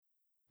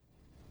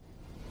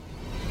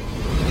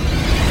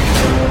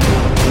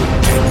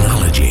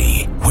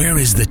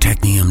is the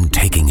technium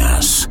taking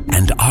us?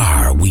 And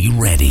are we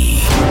ready?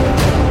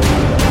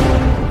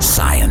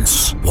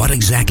 Science. What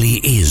exactly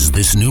is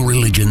this new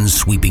religion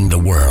sweeping the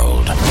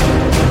world?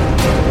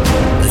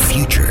 The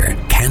future.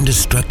 Can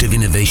destructive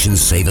innovation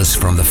save us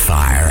from the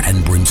fire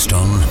and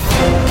brimstone?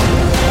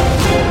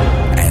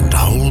 And a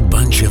whole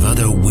bunch of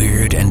other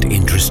weird and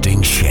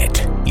interesting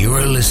shit.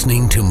 You're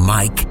listening to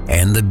Mike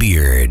and the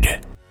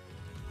Beard.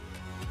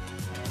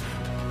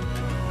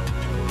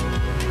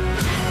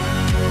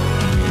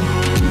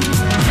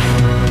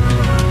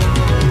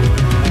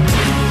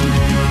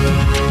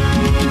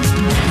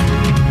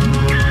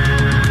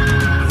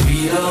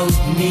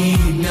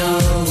 Need no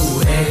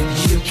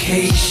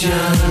education.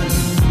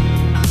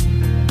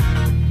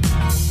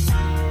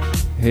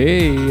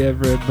 Hey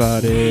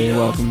everybody,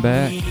 welcome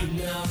back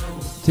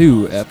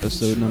to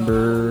episode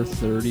number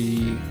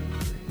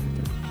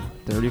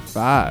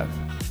 35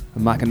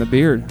 of Mike and the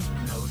Beard.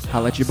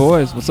 Holla at you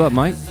boys. What's up,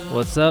 Mike?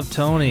 What's up,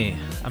 Tony?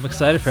 I'm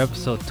excited for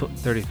episode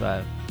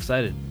 35.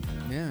 Excited.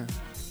 Yeah,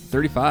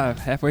 35,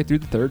 halfway through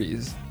the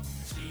 30s.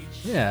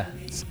 Yeah.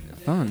 It's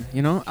fun.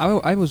 You know,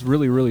 I was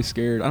really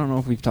scared. I don't know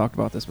if we've talked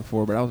about this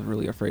before, but I was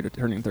really afraid of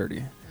turning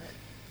 30.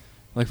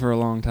 Like for a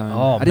long time.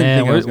 Oh, I didn't man,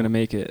 think I was going to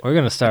make it. We're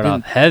going to start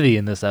off heavy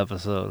in this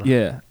episode.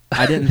 Yeah.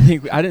 I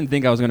didn't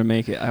think I was going to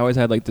make it. I always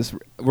had like this,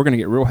 we're going to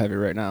get real heavy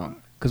right now.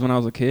 Because when I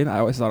was a kid, I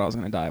always thought I was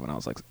going to die when I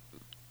was like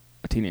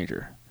a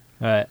teenager.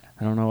 Right.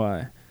 I don't know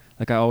why.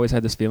 Like I always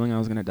had this feeling I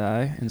was going to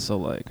die. And so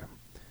like,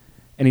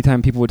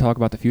 anytime people would talk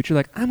about the future,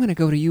 like, I'm going to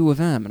go to U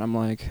of M. And I'm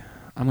like,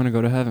 I'm going to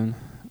go to heaven.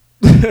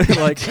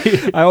 Like,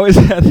 I always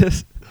had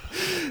this,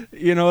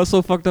 you know, I was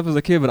so fucked up as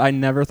a kid, but I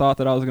never thought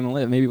that I was going to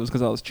live. Maybe it was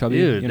because I was chubby,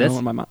 Dude, you know,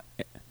 and my mom,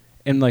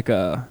 and like, you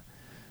know,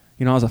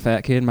 I was a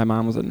fat kid. My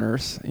mom was a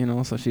nurse, you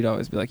know, so she'd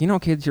always be like, you know,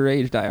 kids your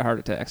age die of heart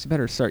attacks. You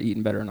better start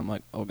eating better. And I'm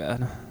like, oh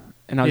God.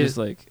 And I was just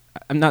like,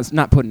 I'm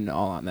not putting it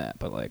all on that,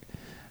 but like,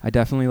 I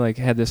definitely like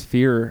had this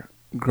fear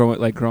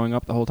growing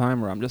up the whole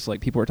time where I'm just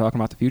like, people were talking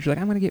about the future, like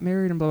I'm going to get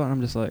married and blah, blah, and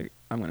I'm just like,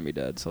 I'm going to be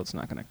dead, so it's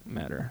not going to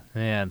matter.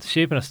 Man,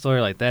 shaping a story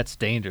like that's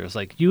dangerous.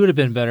 Like, you would have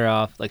been better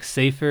off, like,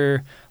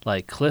 safer,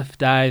 like, cliff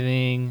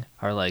diving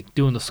or, like,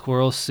 doing the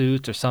squirrel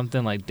suits or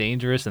something, like,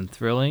 dangerous and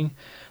thrilling.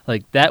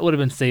 Like, that would have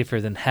been safer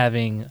than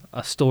having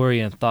a story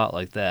and thought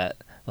like that,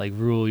 like,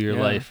 rule your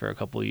life for a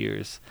couple of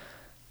years.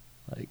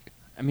 Like,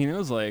 I mean, it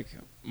was, like,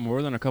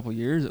 more than a couple of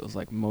years. It was,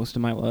 like, most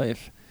of my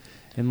life.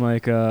 And,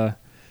 like,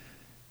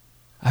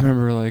 I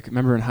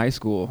remember in high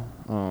school,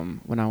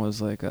 when I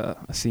was like a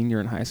senior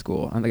in high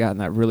school, I got in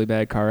that really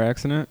bad car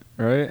accident,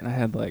 right? And I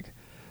had like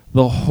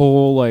the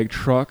whole like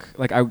truck,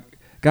 like I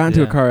got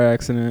into a car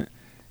accident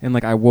and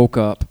like I woke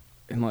up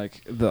and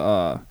like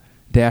the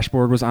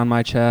dashboard was on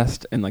my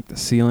chest and like the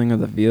ceiling of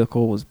the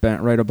vehicle was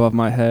bent right above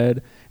my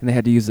head and they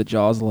had to use the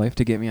jaws of life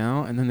to get me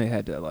out, and then they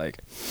had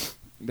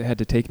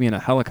to take me in a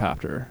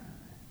helicopter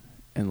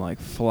and like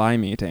fly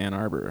me to Ann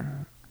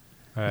Arbor.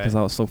 Because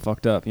I was so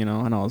fucked up, you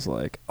know, and I was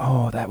like,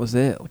 oh, that was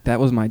it. Like, that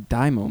was my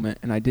die moment,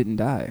 and I didn't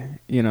die,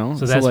 you know?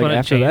 So that's like, when it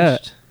after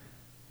changed?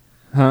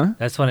 Huh?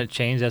 That's when it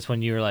changed? That's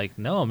when you were like,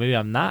 no, maybe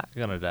I'm not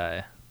going to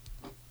die.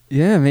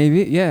 Yeah,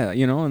 maybe. Yeah,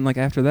 you know, and like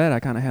after that, I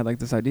kind of had like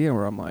this idea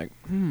where I'm like,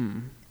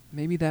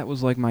 maybe that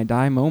was like my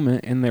die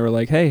moment, and they were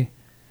like, hey,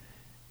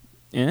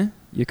 yeah,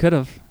 you could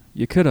have.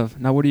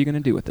 Now what are you going to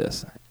do with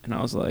this? And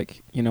I was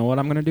like, you know what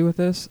I'm going to do with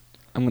this?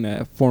 I'm going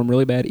to form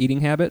really bad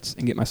eating habits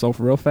and get myself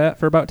real fat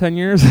for about 10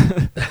 years.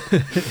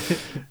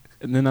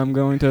 And then I'm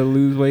going to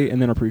lose weight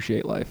and then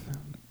appreciate life.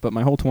 But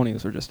my whole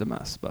 20s were just a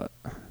mess. But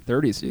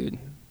 30s, dude.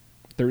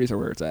 30s are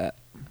where it's at.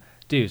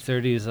 Dude,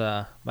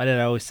 30s, my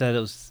dad always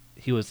said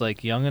he was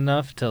like young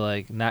enough to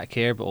like not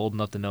care, but old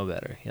enough to know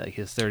better. Like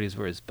his 30s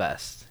were his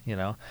best, you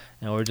know?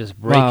 And we're just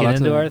breaking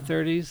into our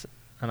 30s,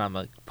 and I'm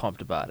like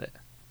pumped about it.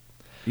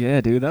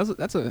 Yeah, dude.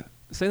 Say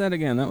that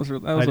again.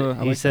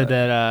 He said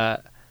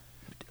that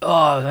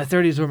oh, my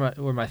 30s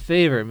were my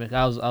favorite.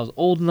 I was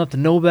old enough to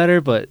know better,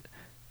 but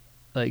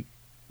like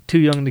too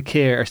young to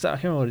care. Or I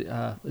can't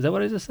remember is that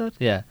what I just said?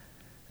 Yeah.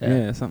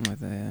 Yeah, something like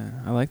that. Yeah,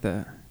 I like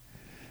that.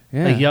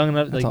 Yeah, like young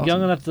enough, awesome.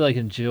 Young enough to like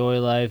enjoy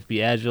life,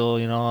 be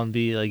agile, you know, and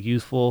be like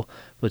youthful,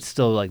 but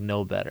still like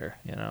know better,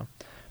 you know.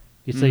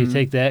 So you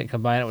take that and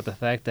combine it with the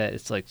fact that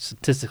it's like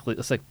statistically,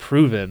 it's like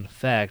proven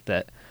fact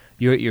that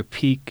you're at your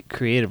peak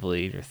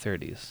creatively in your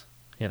 30s,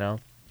 you know.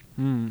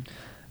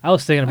 I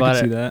was thinking about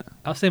it.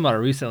 I was thinking about it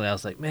recently. I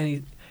was like, man,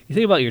 you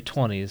think about your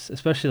 20s,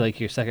 especially like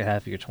your second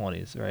half of your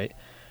 20s, right?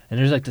 And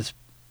there's like this,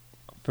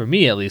 for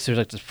me at least, there's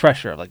like this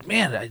pressure of like,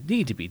 man, I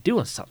need to be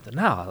doing something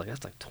now. Like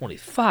that's like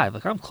 25.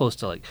 Like I'm close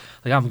to like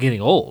I'm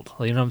getting old.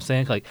 Like, you know what I'm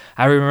saying? Like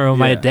I remember when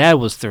my dad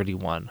was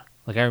 31.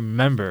 Like I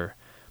remember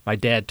my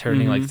dad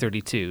turning like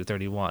 32,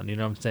 31. You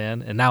know what I'm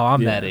saying? And now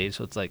I'm that age,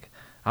 so it's like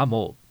I'm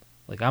old.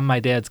 Like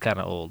my dad's kind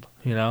of old.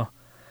 You know,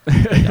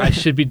 like, I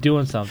should be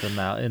doing something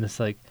now. And it's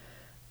like,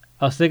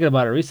 I was thinking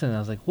about it recently, and I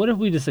was like, what if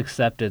we just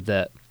accepted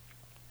that,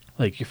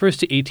 like, your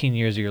first 18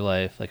 years of your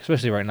life, like,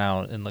 especially right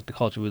now in, like, the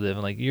culture we live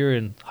in, like, you're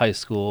in high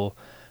school,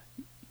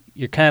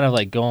 you're kind of,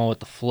 like, going with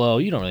the flow.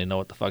 You don't really know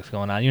what the fuck's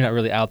going on. You're not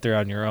really out there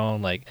on your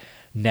own, like,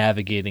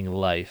 navigating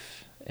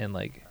life and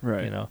like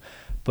Right. you know.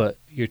 But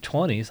your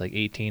 20s, like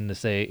 18 to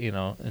say, you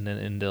know, and then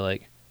into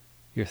like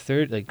your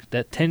third, like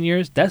that 10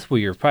 years, that's where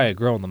you're probably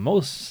growing the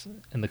most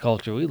in the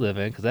culture we live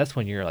in, because that's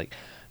when you're like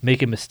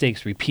making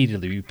mistakes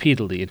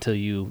repeatedly until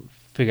you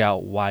figure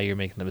out why you're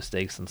making the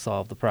mistakes and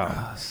solve the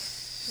problem.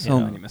 So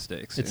many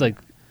mistakes. It's dude. like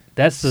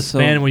that's the So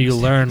span where you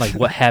many learn like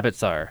what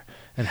habits are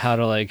and how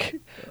to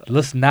like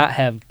let's not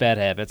have bad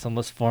habits and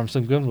let's form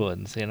some good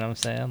ones. You know what I'm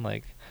saying?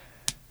 Like,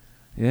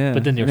 yeah.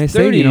 but then your And they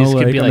 30s say, you know, could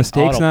like, be a like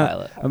mistake's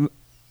autopilot.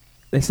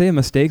 they say a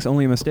mistake's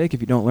only a mistake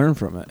if you don't learn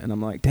from it. And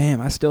I'm like,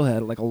 damn, I still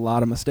had like a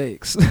lot of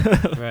mistakes.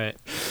 Right.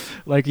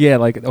 Like, yeah,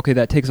 like, okay,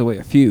 that takes away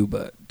a few,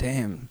 but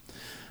damn,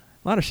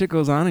 a lot of shit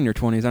goes on in your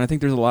 20s. And I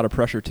think there's a lot of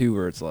pressure too,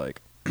 where it's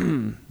like,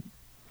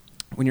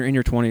 when you're in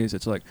your 20s,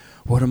 it's like,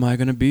 what am I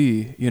going to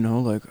be? You know,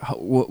 like,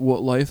 what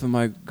life am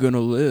I going to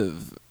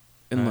live?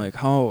 And Right. like,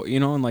 how, you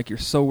know, and like, you're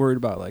so worried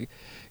about like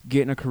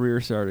getting a career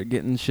started,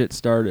 getting shit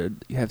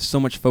started. You have so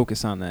much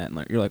focus on that. And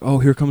like, you're like, oh,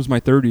 here comes my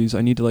 30s.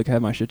 I need to like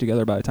have my shit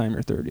together by the time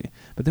you're 30.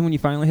 But then when you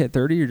finally hit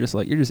 30, you're just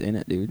like, you're just in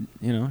it, dude.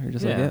 You know, you're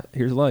just like, Yeah. yeah,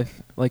 here's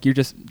life. Like, you're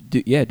just,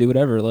 do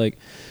whatever. Like,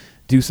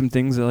 do some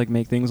things that like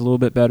make things a little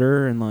bit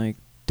better, and like,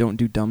 don't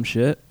do dumb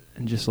shit,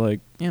 and just like,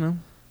 you know,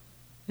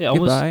 Yeah, get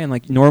almost. by. And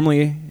like,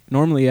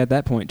 normally at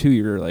that point too,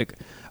 you're like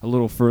a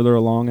little further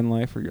along in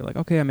life, where you're like,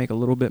 okay, I make a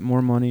little bit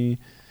more money,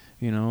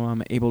 you know,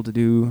 I'm able to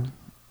do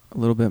a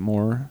little bit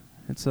more.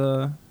 It's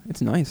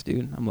nice,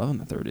 dude. I'm loving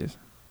the 30s.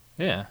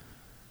 Yeah,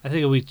 I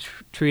think if we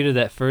treated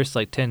that first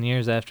like 10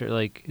 years after,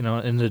 like, you know,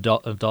 in the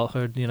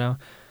adulthood, you know,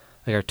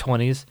 like our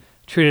 20s,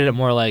 treated it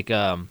more like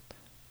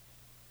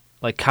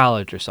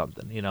college or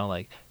something, you know,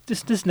 like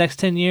this next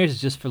 10 years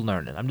is just for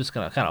learning. I'm just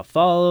gonna kind of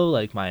follow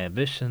like my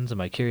ambitions and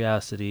my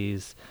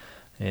curiosities,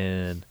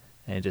 and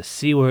just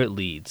see where it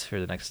leads for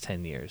the next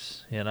 10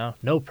 years, you know,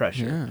 no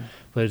pressure. Yeah.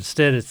 But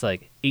instead, it's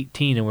like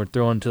 18, and we're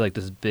thrown into like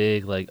this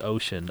big like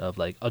ocean of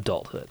like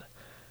adulthood.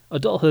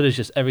 Adulthood is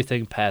just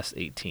everything past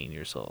 18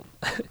 years old,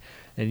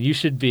 and you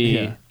should be,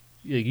 Yeah.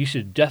 you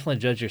should definitely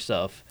judge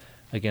yourself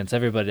against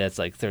everybody that's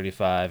like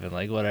 35 and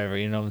like whatever.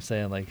 You know what I'm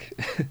saying? Like,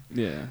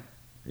 Yeah.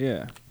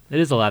 Yeah. it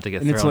is a lot to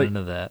get And it's thrown like-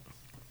 into that.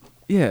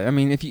 Yeah, I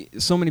mean,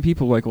 so many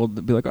people like will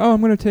be like, "Oh,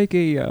 I'm gonna take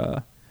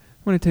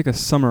a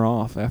summer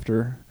off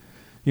after,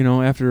 you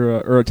know,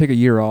 or take a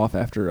year off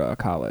after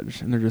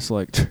college," and they're just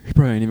like, "You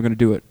probably ain't even gonna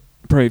do it.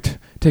 Probably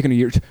taking a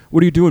year.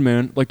 What are you doing,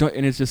 man?" Like,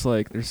 and it's just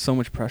like there's so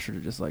much pressure to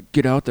just like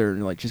get out there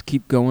and like just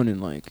keep going,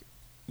 and like,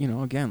 you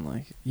know, again,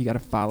 like you got to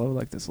follow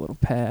like this little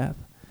path,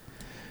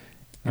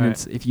 and Right.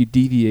 it's if you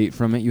deviate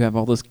from it, you have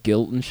all this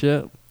guilt and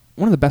shit.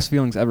 One of the best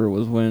feelings ever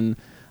was when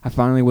I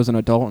finally was an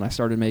adult and I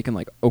started making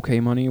like okay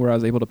money where I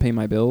was able to pay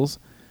my bills.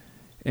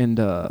 And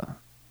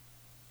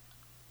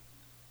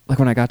like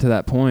when I got to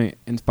that point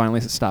and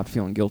finally stopped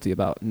feeling guilty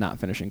about not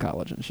finishing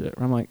college and shit,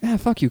 where I'm like,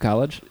 fuck you,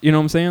 college. You know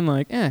what I'm saying?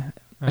 Like, I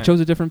Right.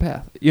 chose a different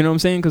path. You know what I'm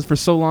saying? Because for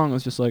so long it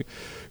was just like,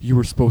 you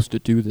were supposed to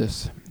do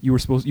this. You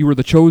were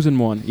the chosen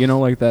one. You know,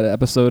 like that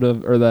episode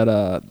of, or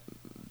that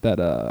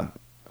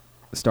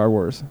Star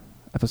Wars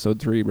episode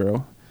 3,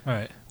 bro. All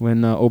right.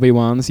 When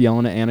Obi-Wan's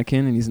yelling at Anakin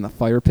and he's in the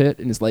fire pit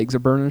and his legs are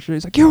burning and shit,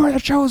 he's like, "You were the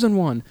chosen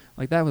one."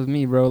 Like, that was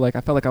me, bro. Like,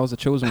 I felt like I was the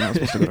chosen one. I was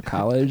supposed to go to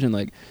college and,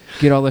 like,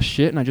 get all this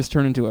shit, and I just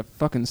turned into a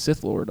fucking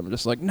Sith Lord. I'm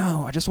just like,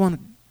 no, I just want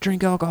to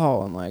drink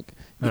alcohol and, like,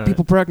 get Right.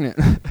 people pregnant.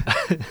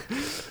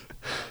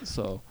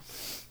 So,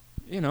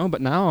 you know,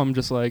 but now I'm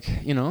just like,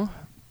 you know,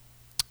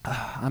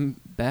 I'm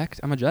back.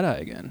 I'm a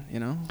Jedi again, you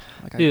know?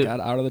 Like, Dude. I got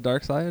out of the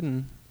dark side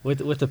and...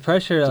 With the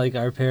pressure, like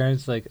our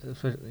parents, like,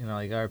 you know,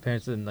 like our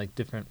parents in like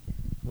different,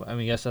 I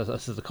mean, yes,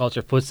 us as the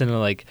culture puts into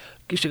like,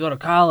 you should go to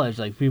college.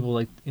 Like people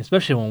like,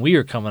 especially when we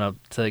were coming up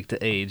to like the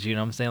age, you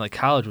know what I'm saying? Like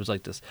college was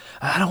like this,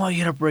 I don't want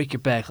you to break your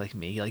back like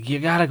me. Like you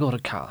gotta go to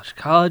college.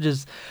 College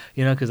is,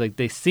 you know, because like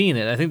they seen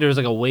it. I think there was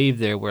like a wave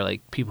there where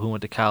like people who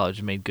went to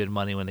college made good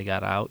money when they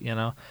got out, you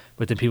know?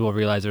 But then people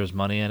realized there was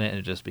money in it and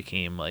it just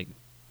became like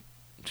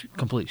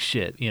complete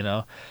shit, you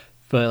know?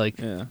 But like,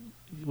 Yeah.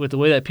 with the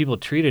way that people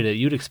treated it,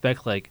 you'd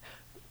expect like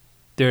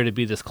there to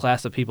be this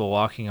class of people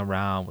walking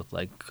around with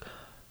like,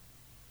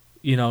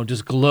 you know,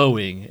 just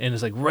glowing, and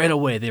it's like right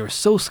away they were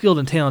so skilled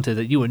and talented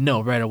that you would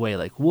know right away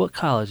like what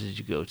college did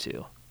you go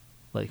to,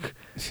 like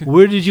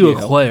where did you Yeah.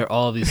 acquire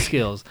all of these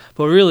skills.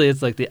 But really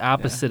it's like the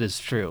opposite is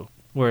true,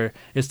 where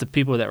it's the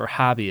people that were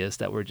hobbyists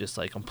that were just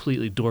like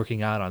completely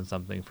dorking out on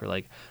something for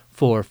like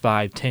 4,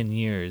 5, 10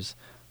 years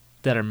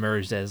that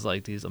emerged as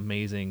like these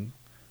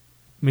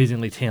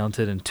amazingly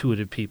talented,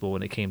 intuitive people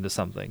when it came to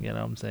something, you know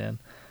what I'm saying?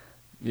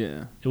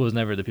 Yeah. It was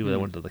never the people that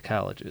went to the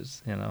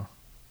colleges, you know?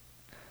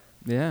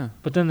 Yeah.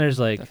 But then there's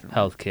like Definitely.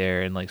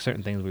 healthcare and like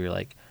certain things where you're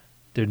like,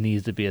 there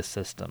needs to be a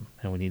system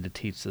and we need to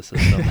teach the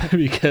system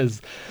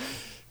because...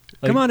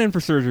 like, Come on in for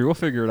surgery. We'll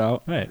figure it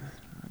out. Right.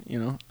 You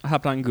know, I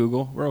hopped on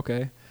Google. We're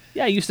okay.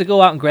 Yeah, I used to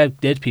go out and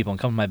grab dead people and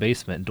come to my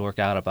basement and dork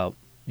out about,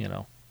 you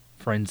know,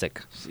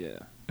 forensic. Yeah.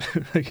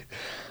 Like,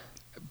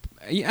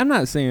 I'm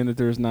not saying that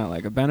there's not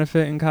like a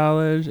benefit in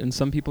college, and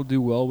some people do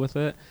well with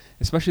it,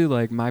 especially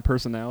like my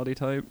personality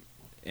type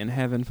and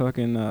having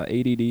fucking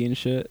ADD and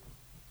shit.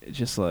 it's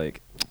just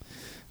like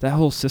that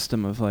whole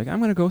system of like, I'm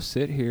going to go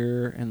sit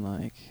here and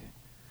like,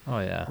 Oh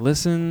yeah.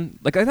 listen.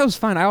 Like that was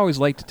fine. I always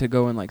liked to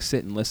go and like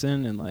sit and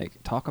listen and like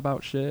talk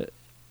about shit,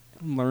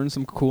 learn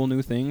some cool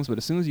new things. But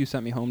as soon as you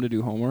sent me home to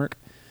do homework,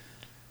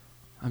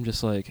 I'm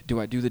just like, do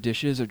I do the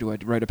dishes or do I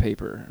write a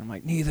paper? I'm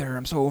like, neither.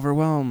 I'm so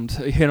overwhelmed.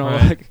 You know,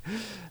 Right. like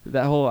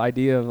that whole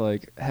idea of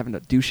like having to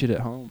do shit at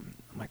home.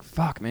 I'm like,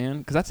 fuck, man,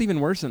 because that's even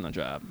worse than the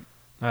job.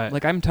 Right.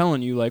 Like I'm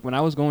telling you, like when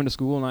I was going to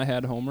school and I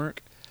had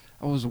homework,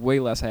 I was way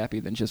less happy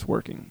than just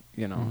working,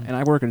 you know. Mhm. And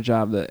I work at a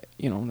job that,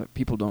 you know, that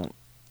people don't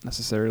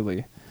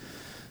necessarily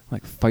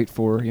like fight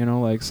for, you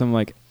know, like some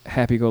like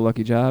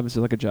happy-go-lucky job. It's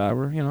like a job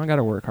where, you know, I got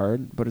to work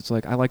hard, but it's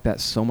like I like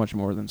that so much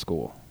more than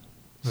school.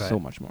 Right. So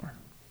much more.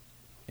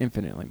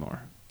 Infinitely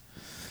more.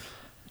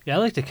 Yeah, I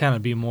like to kind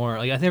of be more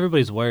like I think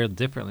everybody's wired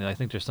differently. I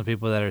think there's some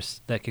people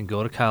that can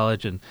go to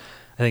college, and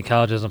I think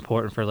college is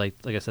important for like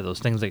I said, those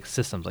things like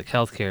systems like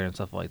healthcare and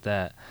stuff like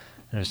that.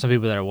 And there's some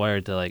people that are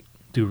wired to like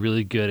do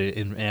really good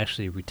and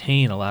actually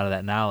retain a lot of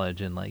that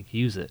knowledge and like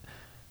use it.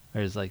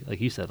 Whereas like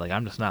you said, like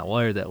I'm just not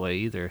wired that way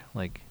either.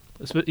 Like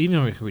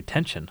even with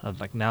retention of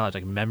like knowledge,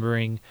 like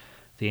remembering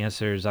the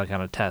answers on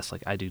kind of tests,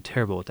 like I do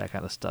terrible with that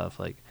kind of stuff.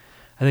 Like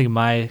I think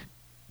my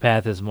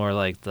path is more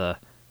like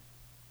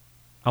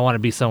I want to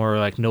be somewhere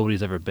like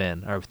nobody's ever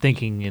been, or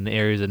thinking in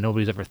areas that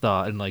nobody's ever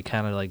thought, and like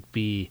kind of like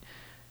be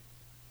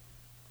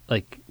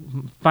like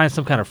find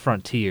some kind of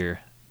frontier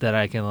that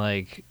I can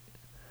like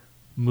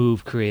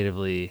move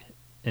creatively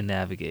and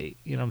navigate.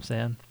 You know what I'm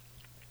saying?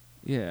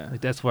 Yeah.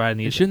 Like that's where I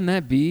need. And shouldn't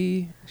that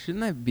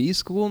be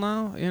school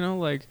now? You know,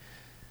 like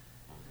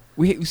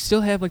we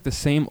still have like the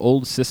same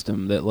old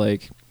system that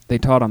like they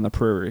taught on the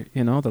prairie.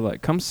 You know, they're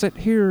like, come sit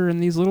here in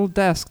these little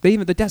desks. The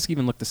desks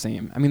even look the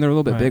same. I mean, they're a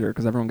little bit Right. bigger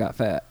because everyone got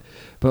fat,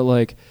 but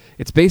like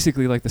it's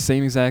basically like the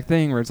same exact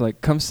thing where it's like,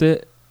 come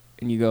sit.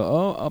 And you go,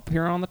 oh, up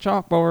here on the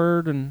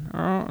chalkboard, and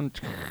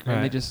they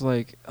Right. just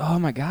like, oh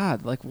my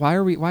God, like why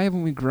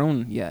haven't we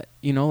grown yet?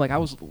 You know, like I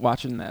was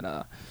watching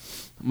that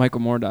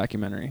Michael Moore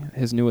documentary,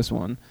 his newest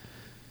one,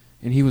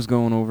 and he was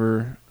going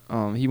over,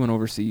 he went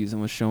overseas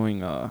and was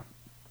showing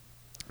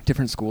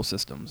different school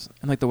systems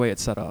and like the way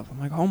it's set up. I'm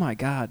like, oh my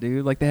God,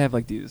 dude, like they have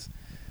like these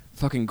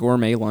fucking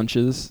gourmet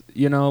lunches,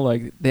 you know,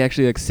 like they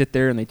actually like sit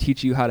there and they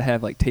teach you how to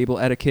have like table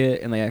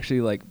etiquette, and they actually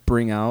like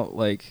bring out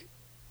like.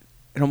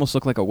 It almost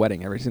looked like a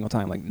wedding every single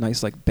time, like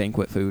nice like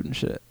banquet food and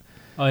shit.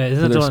 Oh yeah, for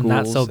isn't it the their one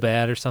Not So schools.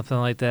 Bad or something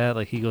like that?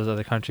 Like he goes to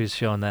other countries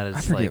showing that I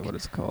it's forget like what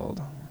it's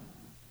called.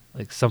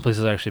 like some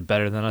places are actually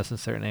better than us in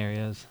certain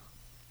areas.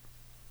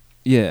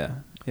 Yeah,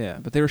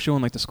 but they were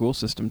showing like the school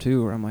system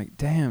too, where I'm like,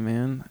 damn,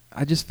 man,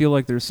 I just feel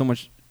like there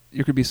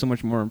could be so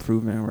much more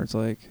improvement. Where it's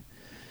like,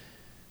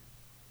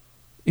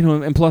 you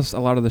know, and plus a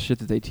lot of the shit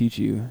that they teach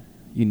you,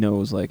 you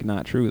know, is like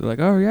not true. They're like,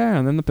 oh yeah,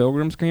 and then the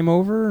Pilgrims came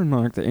over, and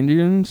like the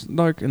Indians,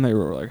 like, and they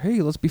were like,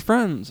 hey, let's be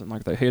friends, and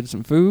like they had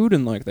some food,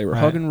 and like they were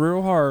Right. hugging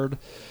real hard,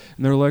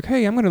 and they were like,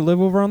 hey, I'm gonna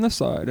live over on this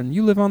side, and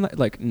you live on that.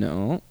 Like,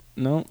 no,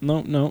 none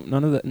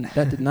of that.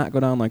 That did not go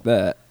down like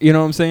that. You know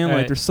what I'm saying? Right.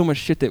 Like, there's so much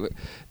shit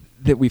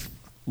that we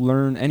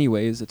learn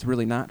anyways. It's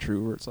really not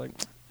true. Where it's like,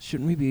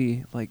 shouldn't we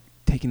be like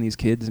taking these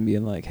kids and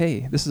being like,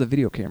 hey, this is a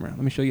video camera. Let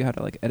me show you how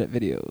to like edit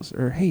videos.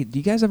 Or hey, do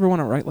you guys ever want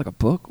to write like a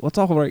book? Let's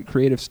all write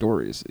creative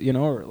stories, you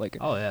know, or like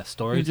Oh yeah, you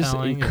storytelling. just is,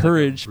 like, a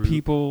encourage root.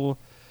 people.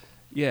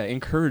 Yeah,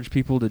 encourage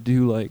people to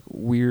do like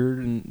weird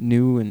and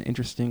new and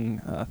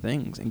interesting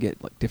things and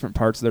get like different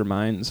parts of their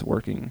minds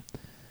working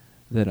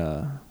that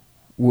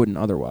wouldn't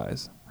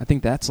otherwise. I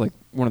think that's like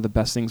one of the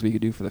best things we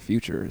could do for the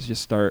future is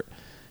just start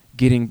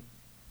getting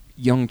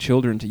young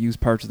children to use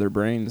parts of their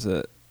brains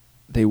that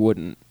they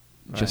wouldn't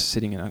Right. just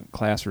sitting in a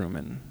classroom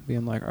and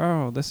being like,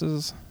 oh, this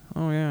is,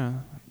 oh yeah,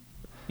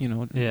 you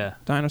know, Yeah.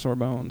 dinosaur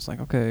bones. Like,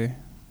 okay.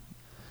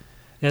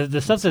 Yeah,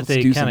 the stuff that Let's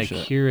they do some kind of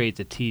shit. curate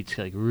to teach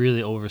like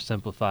really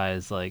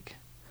oversimplifies like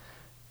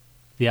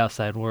the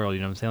outside world. You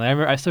know what I'm saying?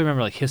 Like, I still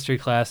remember like history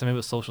class. I mean, it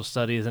was social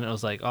studies, and it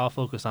was like all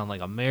focused on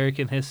like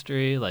American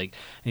history. Like,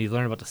 and you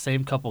learn about the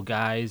same couple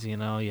guys. You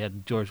know, you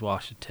had George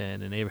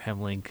Washington and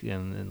Abraham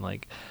Lincoln, and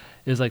like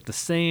it was like the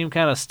same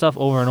kind of stuff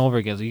over and over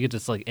again. So you get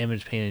this like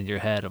image painted in your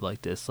head of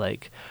like this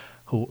like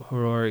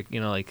heroic, you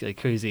know, like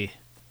crazy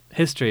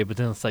history. But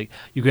then it's like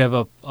you grab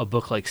a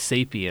book like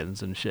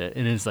 *Sapiens* and shit,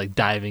 and it's like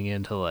diving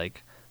into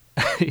like.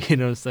 You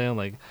know what I'm saying?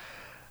 Like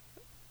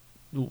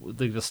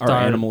the Our start,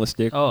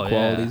 animalistic Oh,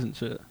 qualities yeah. and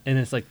shit. and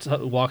it's like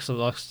walks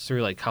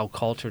through like how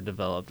culture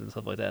developed and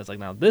stuff like that. It's like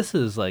now this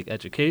is like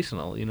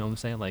educational. You know what I'm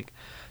saying? Like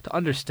to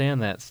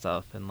understand that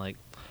stuff and like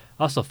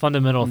also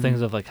fundamental Mhm.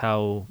 things of like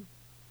how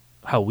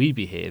we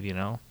behave. You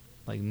know,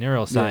 like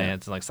neuroscience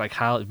and like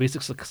psychology,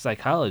 basic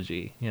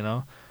psychology. You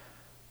know,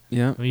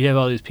 Yeah. I mean, you have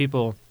all these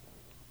people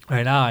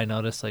right now. I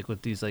notice like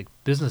with these like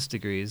business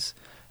degrees,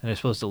 and they're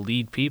supposed to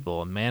lead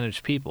people and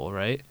manage people,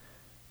 right?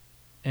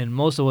 And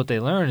most of what they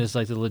learn is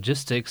like the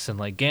logistics and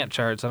like Gantt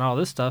charts and all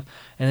this stuff,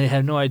 and they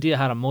have no idea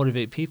how to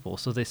motivate people.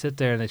 So they sit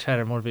there and they try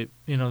to motivate.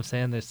 You know what I'm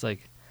saying? It's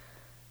like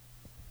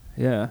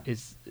Yeah.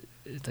 it's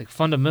like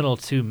fundamental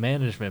to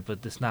management,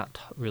 but it's not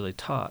really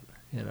taught.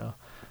 You know?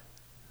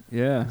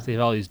 Yeah. So you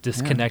have all these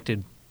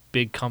disconnected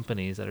big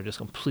companies that are just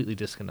completely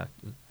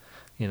disconnected.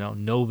 You know,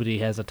 nobody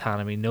has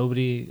autonomy.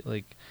 Nobody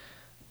like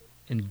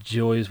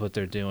enjoys what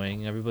they're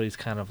doing. Everybody's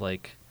kind of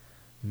like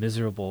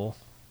miserable.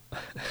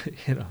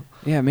 You know.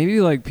 Yeah, maybe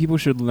like people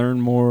should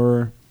learn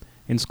more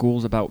in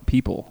schools about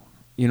people.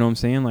 You know what I'm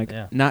saying? Like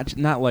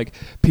not like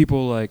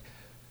people like,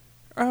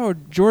 oh,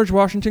 George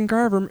Washington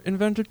Carver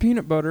invented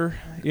peanut butter.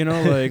 You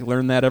know, like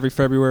learn that every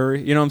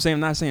February. You know what I'm saying? I'm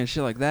not saying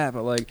shit like that,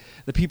 but like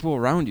the people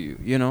around you,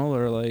 you know,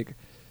 or like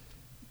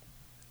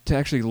to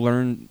actually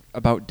learn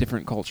about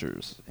different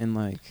cultures and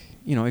like,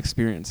 you know,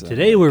 experience them.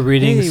 Today like, we're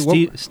reading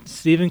hey,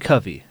 Stephen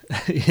Covey.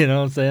 You know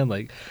what I'm saying?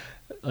 Like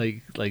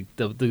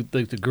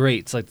the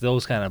greats, like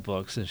those kind of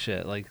books and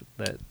shit like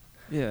that.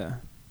 Yeah.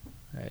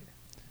 Right.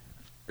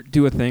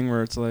 Do a thing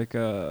where it's like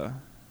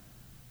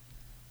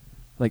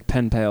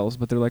pen pals,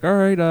 but they're like, all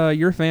right,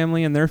 your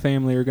family and their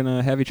family are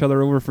gonna have each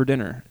other over for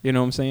dinner. You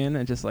know what I'm saying?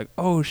 And just like,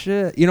 oh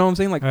shit, you know what I'm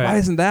saying? Like, why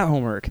isn't that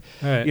homework?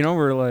 Right. You know,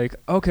 we're like,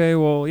 okay,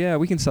 well, yeah,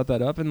 we can set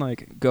that up and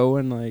like go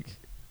and like,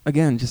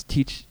 again, just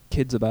teach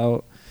kids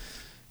about,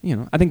 you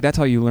know, I think that's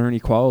how you learn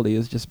equality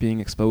is just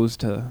being exposed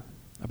to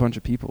a bunch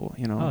of people.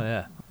 You know. Oh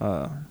yeah.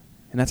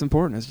 And that's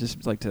important. It's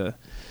just like to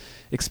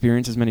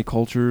experience as many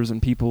cultures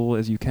and people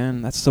as you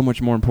can. That's so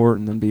much more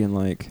important than being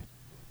like,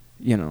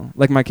 you know,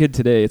 like my kid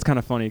today, it's kind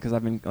of funny because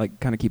I've been like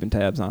kind of keeping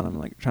tabs on him,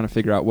 like trying to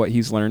figure out what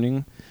he's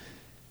learning.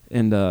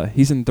 And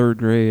he's in 3rd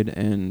grade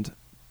and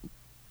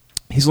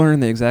he's learning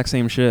the exact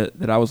same shit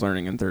that I was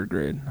learning in 3rd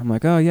grade. I'm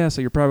like, oh yeah, so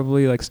you're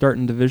probably like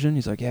starting division.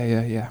 He's like,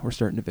 yeah, we're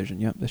starting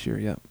division. Yep, this year,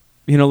 yep.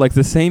 You know, like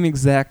the same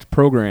exact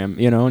program,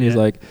 you know, and he's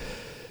like,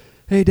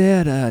 hey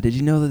dad, did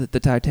you know that the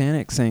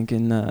Titanic sank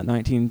in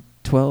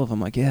 1912?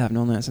 I'm like, yeah, I've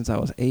known that since I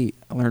was 8.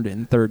 I learned it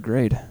in 3rd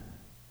grade.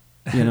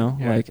 You know,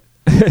 like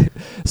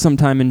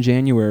sometime in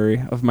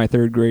January of my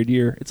 3rd grade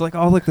year. It's like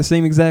all like the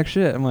same exact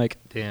shit. I'm like,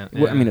 damn.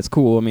 Yeah. I mean, it's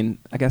cool. I mean,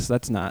 I guess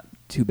that's not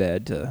too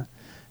bad to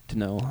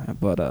know,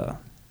 but I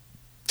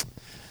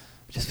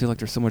just feel like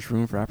there's so much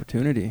room for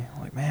opportunity.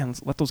 Like, man,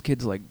 let's let those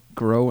kids like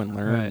grow and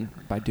learn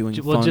by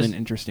doing fun and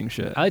interesting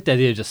shit. I like the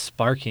idea of just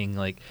sparking,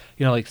 like,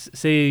 you know, like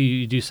say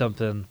you do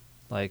something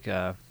like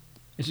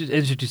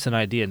introduce an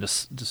idea and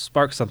just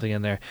spark something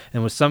in there,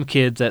 and with some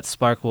kids that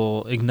spark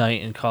will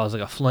ignite and cause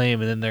like a flame,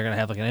 and then they're gonna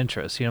have like an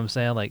interest, you know what I'm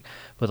saying? Like,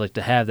 but like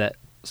to have that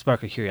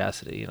spark of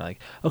curiosity, you know, like,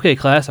 okay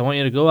class, I want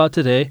you to go out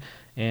today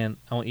and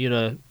I want you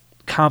to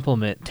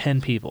compliment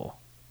 10 people,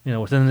 you know,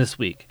 within this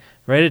week.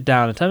 Write it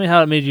down and tell me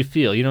how it made you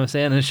feel, you know what I'm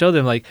saying? And show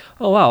them like,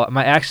 oh wow,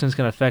 my actions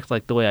can affect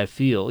like the way I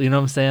feel, you know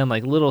what I'm saying?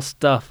 Like little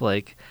stuff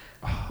like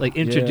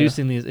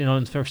introducing these, you know,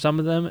 and for some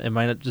of them it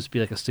might not just be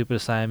like a stupid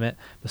assignment,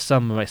 but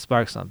some might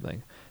spark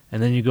something.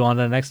 And then you go on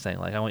to the next thing.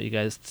 Like, I want you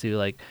guys to,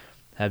 like,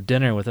 have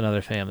dinner with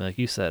another family, like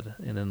you said.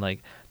 And then,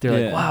 like, they're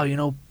like, wow, you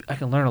know, I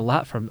can learn a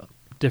lot from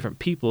different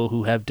people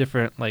who have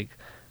different, like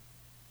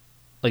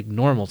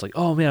normals. Like,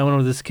 oh, man, I went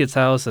over to this kid's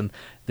house, and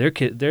their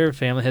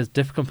family has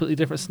completely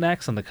different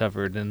snacks on the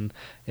cupboard.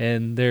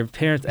 And their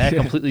parents act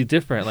completely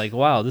different. Like,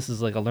 wow, this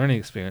is, like, a learning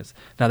experience.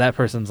 Now, that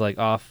person's, like,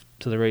 off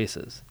to the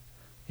races.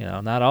 You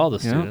know, not all the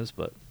students,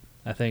 but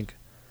I think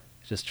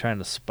just trying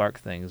to spark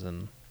things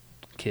in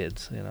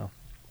kids, you know.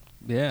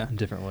 Yeah, in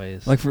different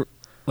ways.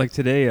 Like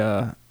today,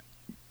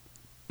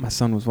 my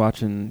son was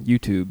watching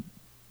YouTube.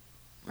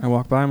 I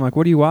walked by. I'm like,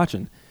 "What are you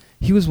watching?"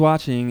 He was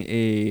watching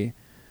a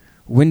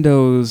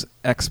Windows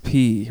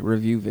XP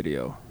review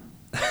video.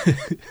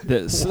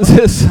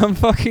 Some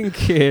fucking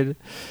kid,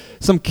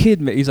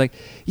 he's like,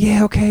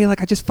 "Yeah, okay,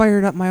 like I just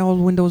fired up my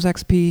old Windows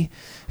XP.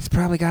 It's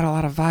probably got a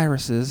lot of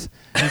viruses."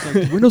 And he's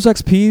like, "Windows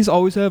XPs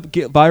always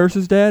get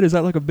viruses, Dad? Is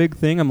that like a big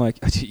thing?" I'm like,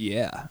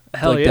 "Yeah,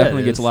 hell yeah,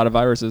 definitely gets a lot of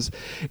viruses."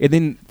 And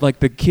then like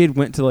the kid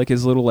went to like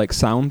his little like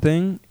sound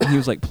thing, and he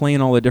was like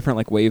playing all the different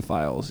like wave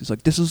files. He's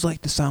like, "This is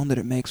like the sound that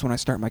it makes when I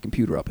start my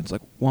computer up." And it's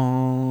like,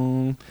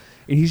 "Wong,"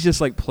 and he's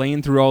just like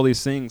playing through all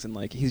these things, and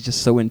like he's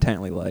just so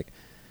intently like,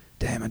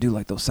 damn, I do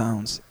like those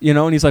sounds, you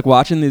know. And he's like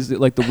watching these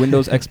like the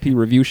Windows XP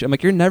review shit. I'm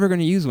like, you're never going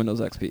to use Windows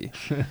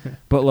XP,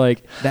 but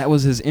like that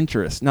was his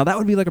interest. Now that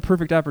would be like a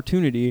perfect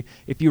opportunity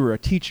if you were a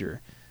teacher.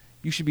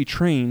 You should be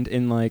trained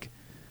in like,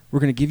 we're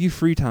going to give you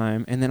free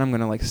time, and then I'm going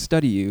to like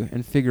study you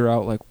and figure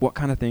out like what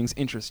kind of things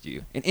interest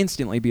you, and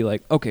instantly be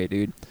like, okay,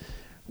 dude,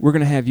 we're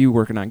going to have you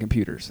working on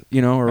computers,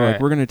 you know, or like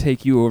we're going to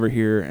take you over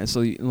here and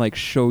so like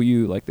show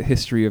you like the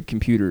history of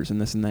computers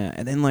and this and that,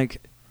 and then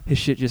like his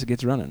shit just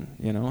gets running,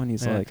 you know, and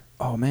he's like,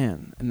 oh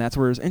man, and that's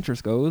where his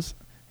interest goes,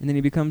 and then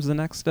he becomes the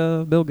next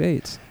Bill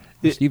Gates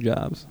or Steve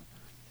Jobs.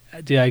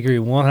 Dude, I agree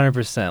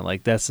 100%.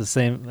 Like that's the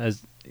same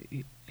as,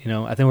 you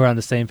know, I think we're on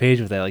the same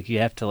page with that. Like you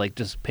have to like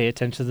just pay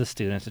attention to the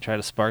students to try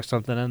to spark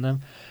something in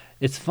them.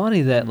 It's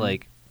funny that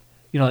like,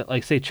 you know,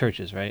 like say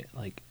churches, right?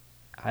 Like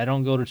I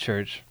don't go to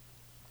church,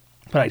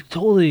 but I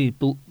totally,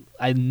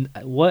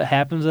 what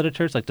happens at a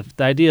church, like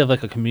the idea of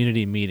like a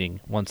community meeting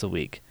once a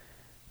week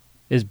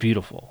is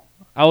beautiful.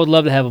 I would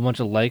love to have a bunch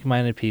of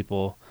like-minded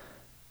people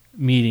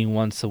meeting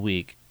once a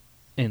week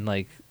and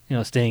like, you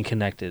know, staying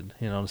connected,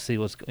 you know, to see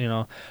what's, you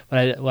know, but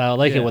I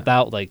like it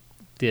without like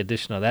the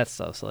addition of that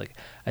stuff. So like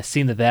I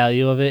seen the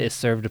value of it. It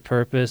served a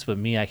purpose, but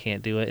me, I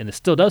can't do it, and it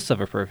still does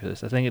serve a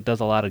purpose. I think it does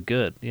a lot of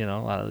good. A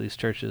lot of these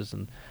churches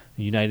and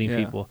uniting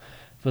people.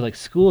 But like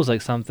school is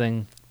like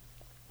something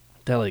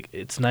that like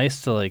it's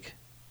nice to like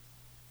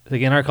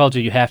in our culture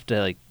you have to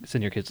like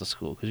send your kids to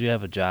school because you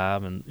have a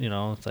job, and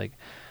it's like.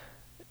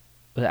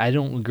 But I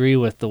don't agree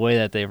with the way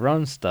that they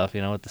run stuff.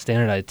 With the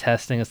standardized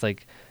testing, it's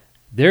like.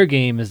 Their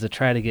game is to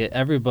try to get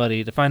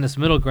everybody to find this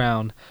middle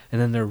ground, and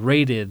then they're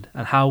rated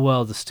on how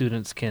well the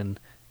students can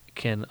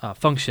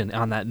function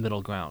on that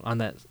middle ground, on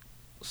that,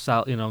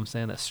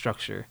 that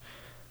structure.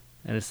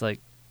 And it's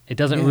like it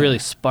doesn't really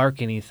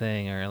spark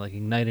anything or like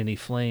ignite any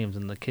flames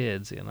in the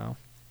kids.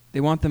 They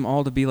want them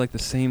all to be like the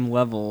same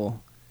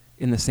level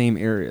in the same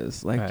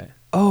areas. Like, right.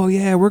 Oh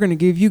yeah, we're gonna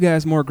give you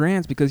guys more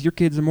grants because your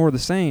kids are more the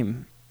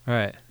same.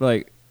 Right.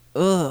 Like,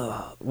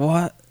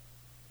 what?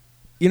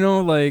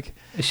 Like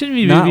it shouldn't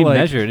be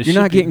measured. You're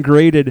not getting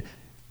graded.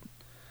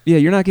 Yeah,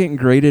 you're not getting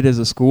graded as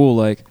a school.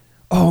 Like,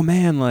 oh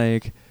man,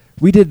 like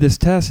we did this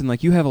test, and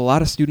like you have a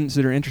lot of students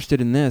that are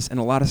interested in this, and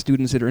a lot of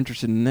students that are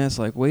interested in this.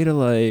 Like, way to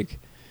like,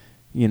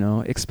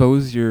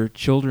 expose your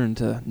children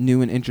to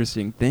new and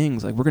interesting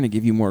things. Like, we're gonna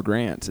give you more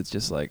grants. It's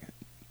just like,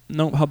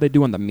 no, how'd they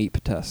do on the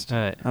MEP test?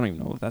 Right. I don't even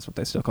know if that's what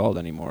they still call it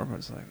anymore. But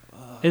it's like.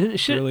 And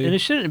it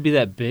shouldn't be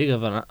that big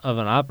of an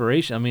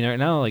operation. I mean, right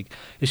now, like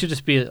it should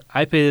just be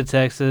I pay the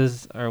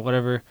taxes or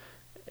whatever.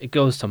 It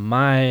goes to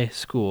my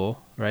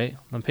school, right?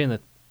 I'm paying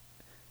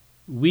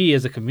we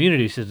as a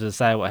community should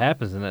decide what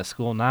happens in that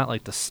school, not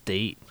like the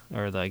state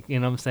or like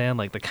what I'm saying,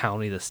 like the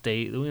county, the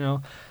state.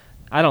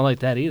 I don't like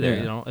that either.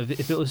 Yeah.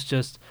 If it was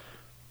just,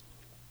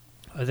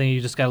 I think you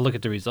just got to look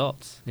at the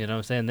results. You know what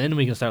I'm saying? Then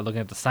we can start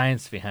looking at the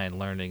science behind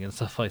learning and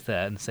stuff like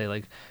that, and say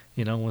like,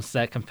 once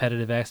that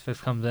competitive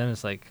aspect comes in,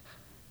 it's like.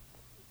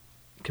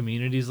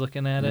 Communities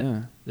looking at it.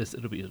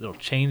 It'll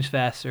change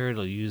faster.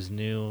 It'll use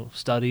new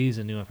studies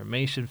and new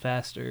information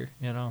faster.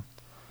 You know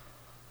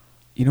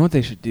what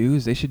they should do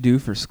is they should do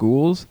for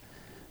schools.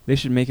 They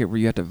should make it where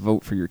you have to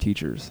vote for your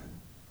teachers.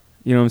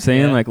 You know what I'm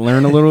saying? Yeah. Like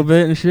learn a little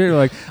bit and shit.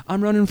 Like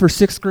I'm running for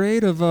 6th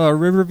grade of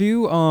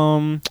Riverview.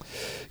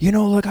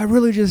 Like I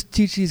really just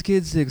teach these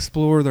kids to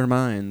explore their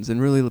minds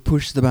and really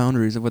push the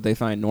boundaries of what they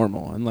find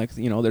normal. And like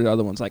there's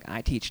other ones like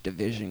I teach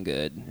division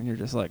good, and you're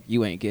just like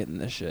you ain't getting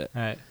this shit.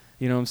 All right.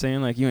 You know what I'm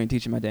saying? Like, you ain't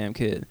teaching my damn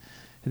kid.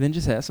 And then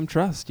just have some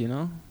trust,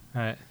 All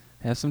right.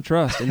 Have some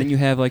trust. And then you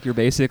have, like, your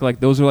basic, like,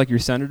 those are, like, your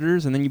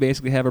senators. And then you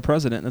basically have a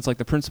president. And it's, like,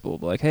 the principal.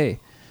 But, like, hey,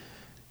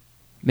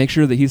 make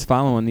sure that he's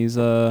following these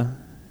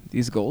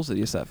goals that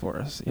you set for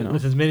us,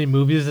 With as many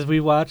movies as we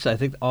watch, I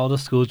think all the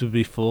schools would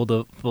be full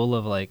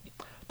of, like,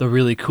 the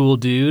really cool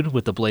dude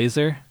with the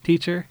blazer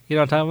teacher. You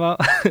know what I'm talking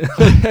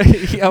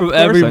about? Yeah, of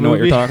course I know what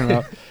you're talking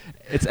about.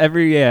 It's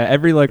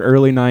every like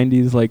early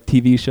 90s like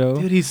TV show.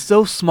 Dude, he's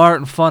so smart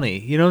and funny.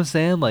 You know what I'm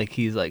saying? Like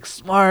he's like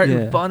smart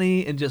and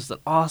funny and just an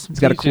awesome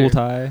teacher. He's got a cool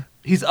tie.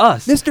 He's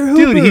us. Mr.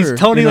 Hooper. Dude, he's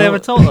Tony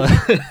Lamatola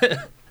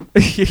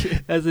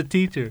as a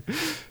teacher.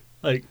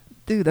 Like,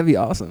 dude, that'd be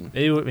awesome.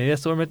 Maybe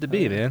that's what we're meant to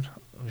be, man.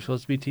 We're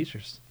supposed to be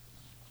teachers.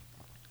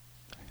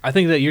 I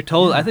think that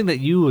I think that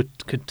you would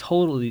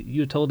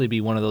totally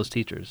be one of those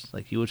teachers.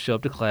 Like you would show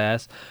up to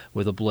class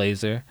with a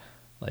blazer,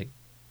 like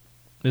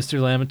Mr.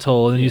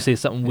 Lamatola, and you say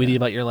something witty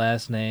about your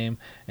last name,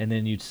 and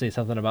then you'd say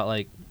something about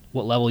like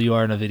what level you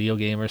are in a video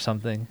game or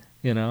something.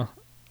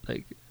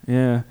 Like.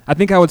 Yeah, I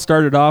think I would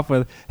start it off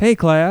with, "Hey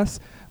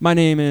class, my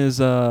name is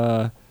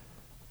Mr.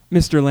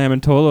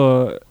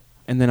 Lamatola,"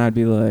 and then I'd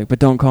be like, "But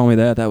don't call me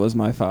that. That was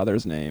my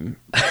father's name."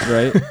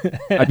 Right?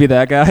 I'd be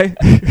that guy.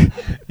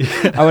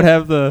 Yeah. I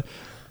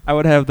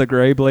would have the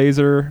gray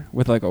blazer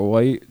with like a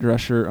white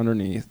dress shirt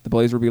underneath. The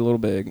blazer would be a little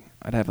big.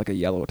 I'd have like a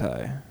yellow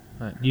tie.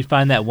 Right. You'd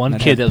find that one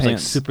kid that was like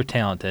super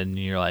talented, and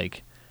you're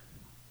like,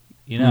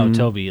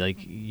 Toby, like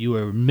you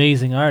were an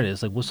amazing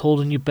artist. Like, what's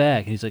holding you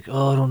back? And he's like,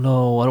 "Oh, I don't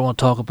know. I don't want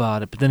to talk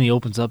about it." But then he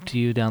opens up to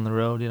you down the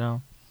road,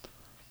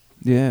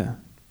 Yeah.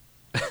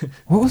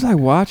 What was I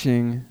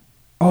watching?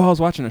 Oh, I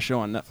was watching a show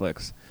on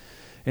Netflix,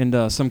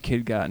 and some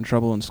kid got in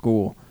trouble in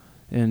school,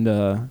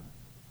 and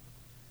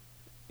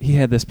he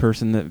had this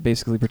person that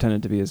basically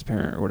pretended to be his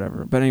parent or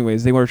whatever. But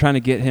anyways, they were trying to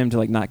get him to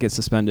like not get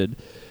suspended,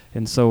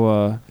 and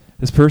so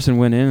this person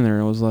went in there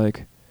and was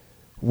like,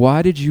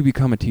 "Why did you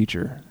become a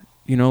teacher?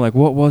 Like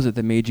what was it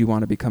that made you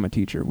want to become a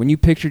teacher? When you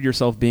pictured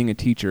yourself being a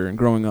teacher and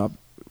growing up,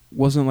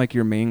 wasn't like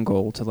your main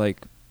goal to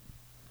like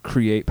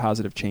create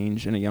positive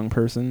change in a young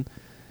person?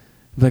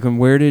 Like, and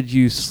where did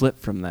you slip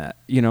from that?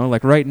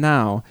 Like right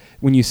now,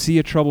 when you see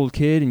a troubled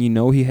kid and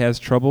he has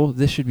trouble,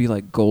 this should be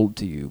like gold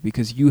to you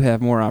because you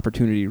have more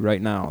opportunity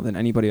right now than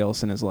anybody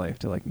else in his life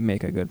to like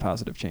make a good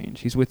positive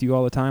change. He's with you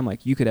all the time.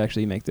 Like you could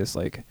actually make this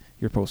like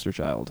your poster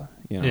child,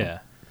 Yeah.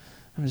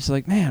 I'm just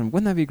like, man,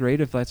 wouldn't that be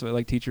great if that's what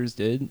like teachers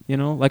did?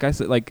 Like I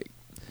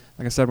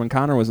said, when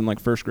Connor was in like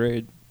 1st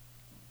grade,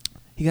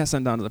 he got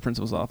sent down to the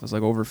principal's office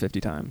like over 50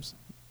 times.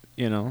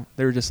 They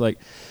were just like,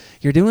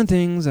 you're doing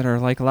things that are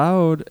like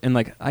loud, and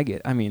like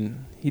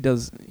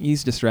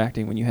he's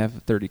distracting when you have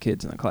 30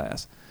 kids in a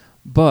class,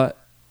 but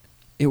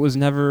it was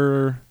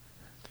never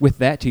with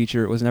that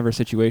teacher, it was never a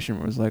situation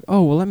where it was like,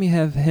 oh, well, let me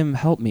have him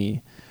help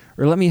me,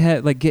 or let me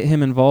get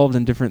him involved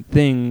in different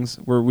things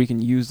where we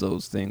can use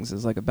those things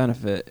as like a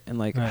benefit and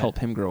like help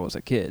him grow as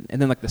a kid.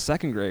 And then like the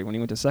second grade, when he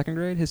went to second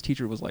grade, his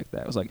teacher was like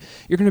that. It was like,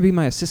 you're going to be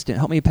my assistant.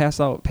 Help me pass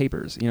out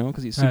papers, you know,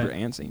 because he's super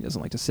antsy. He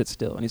doesn't like to sit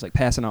still. And he's like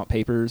passing out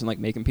papers and like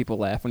making people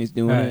laugh when he's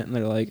doing it. And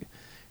they're like,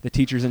 the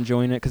teacher's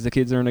enjoying it because the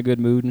kids are in a good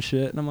mood and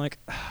shit. And I'm like,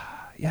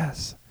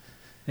 yes.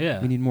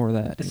 Yeah, we need more of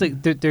that. It's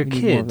like they're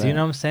kids, you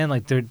know what I'm saying?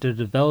 Like they're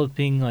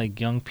developing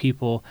like young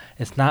people.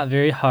 It's not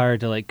very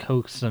hard to like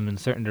coax them in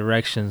certain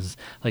directions,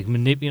 like you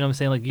know what I'm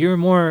saying? Like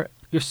you're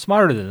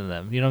smarter than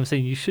them. You know what I'm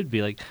saying? You should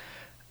be like,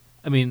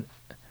 I mean,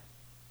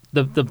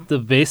 the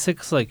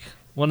basics, like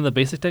one of the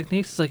basic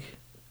techniques is like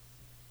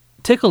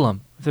tickle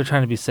them if they're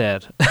trying to be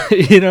sad.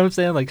 You know what I'm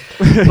saying? Like,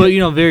 but you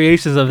know,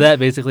 variations of that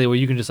basically where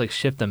you can just like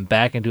shift them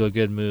back into a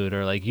good mood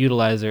or like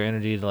utilize their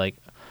energy to like,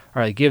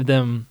 or like give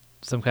them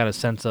some kind of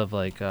sense of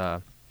like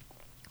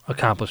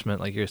accomplishment,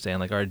 like you're saying,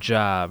 like our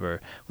job, or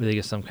where they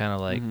get some kind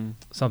of like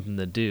something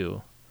to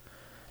do.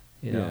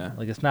 You know,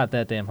 like it's not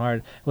that damn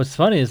hard. What's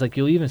funny is like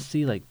you'll even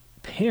see like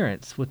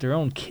parents with their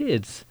own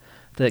kids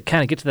that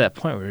kind of get to that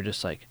point where they're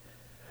just like,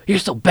 "You're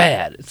so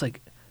bad." It's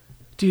like,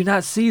 do you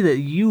not see that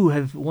you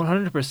have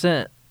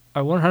 100%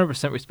 are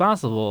 100%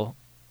 responsible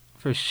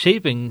for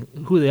shaping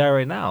who they are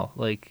right now?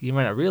 Like you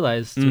might not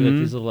realize through like,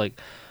 these little like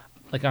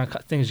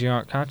things you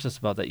aren't conscious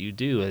about that you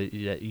do,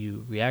 that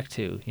you react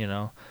to, you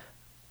know,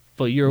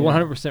 but you're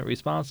 100%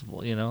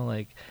 responsible, you know,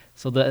 like,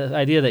 so the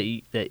idea that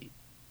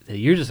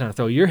you're just going to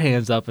throw your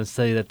hands up and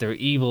say that they're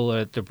evil or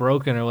that they're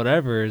broken or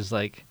whatever is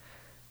like,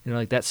 you know,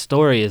 like that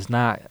story is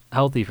not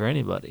healthy for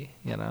anybody,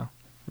 you know?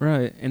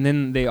 Right. And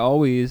then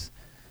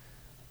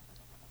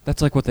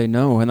that's like what they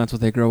know, and that's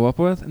what they grow up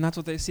with, and that's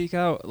what they seek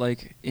out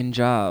like in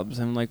jobs,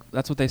 and like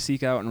that's what they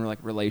seek out in like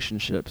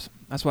relationships.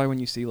 That's why when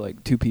you see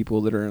like two people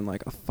that are in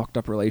like a fucked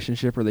up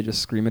relationship where they just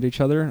scream at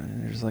each other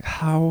and they're just like,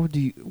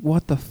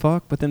 what the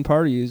fuck? But then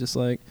part of you is just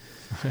like,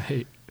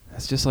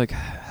 it's just like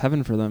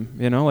heaven for them,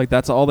 you know, like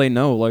that's all they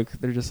know. Like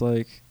they're just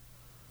like,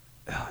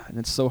 and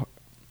it's so,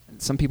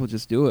 some people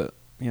just do it,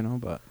 you know,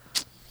 but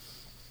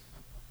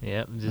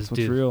yeah, that's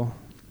what's real.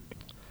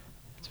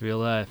 It's real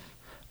life.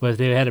 But if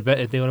they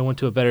if they would have went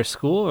to a better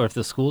school, or if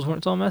the schools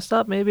weren't so messed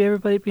up, maybe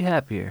everybody'd be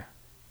happier.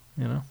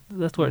 You know,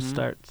 that's where it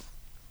starts.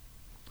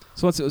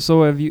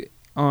 So have you?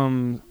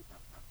 Why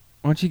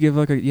don't you give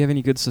you have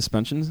any good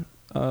suspensions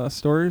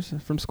stories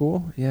from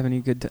school? You have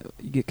any good?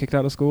 You get kicked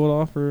out of school at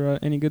all for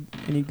any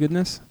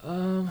goodness?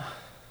 I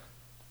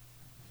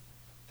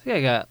think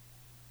I got.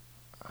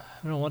 I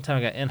don't know. One time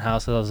I got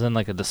in-house. I was in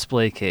like a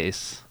display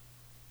case,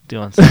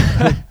 doing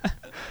something.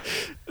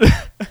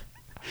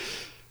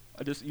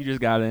 You just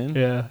got in?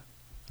 Yeah.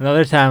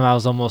 Another time I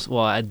was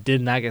I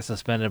did not get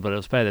suspended, but it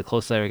was probably the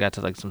closest I ever got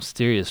to like some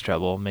serious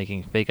trouble,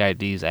 making fake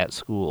IDs at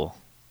school.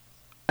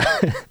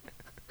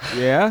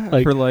 Yeah?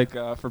 Like,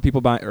 for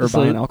people buying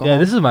alcohol? Yeah,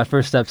 this is my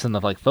first steps in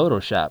the like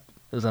Photoshop.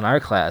 It was an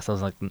art class. I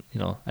was like, you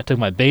know, I took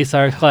my base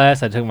art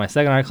class, I took my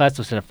second art class,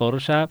 which was in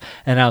Photoshop,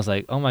 and I was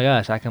like, oh my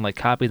gosh, I can like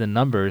copy the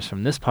numbers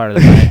from this part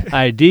of my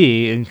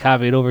ID and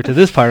copy it over to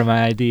this part of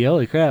my ID.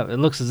 Holy crap, it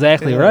looks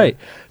exactly right.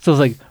 So it was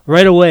like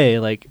right away,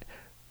 like,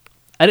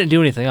 I didn't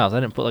do anything else. I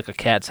didn't put like a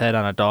cat's head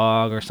on a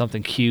dog or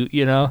something cute,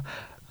 you know?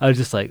 I was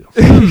just like,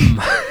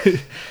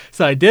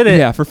 So I did it.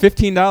 Yeah, for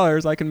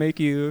 $15 I can make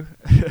you.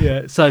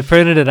 Yeah, so I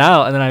printed it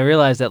out, and then I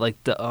realized that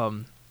like the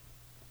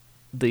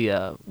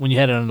when you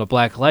had it on the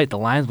black light, the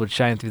lines would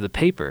shine through the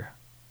paper.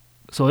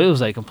 So it was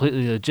like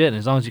completely legit, and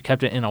as long as you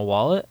kept it in a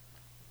wallet,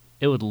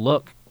 it would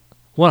look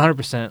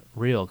 100%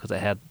 real because I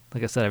had,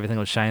 like I said, everything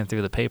was shining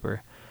through the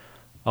paper.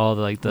 All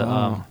the like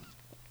the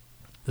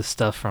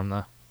stuff from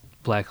the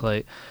black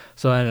light.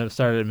 So I ended up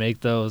starting to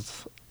make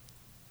those.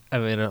 I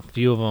made a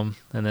few of them,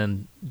 and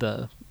then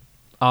the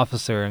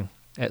officer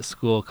at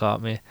school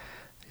caught me.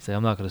 He said,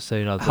 "I'm not going to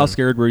say nothing." How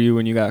scared were you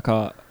when you got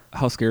caught?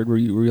 How scared were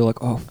you? Were you like,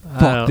 "Oh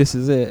fuck, this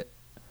is it"?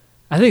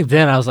 I think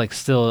then I was like,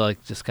 still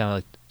like, just kind of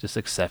like, just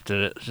accepted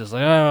it. Just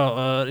like,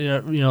 you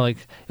know, like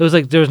it was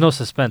like there was no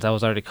suspense. I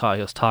was already caught.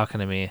 He was talking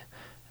to me,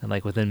 and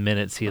like within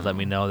minutes, he had let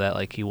me know that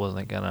like he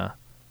wasn't gonna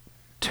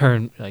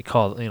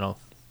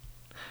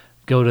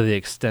go to the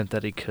extent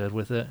that he could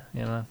with it,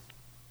 you know,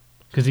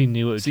 because he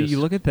knew it would you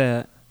look at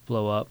that,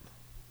 blow up.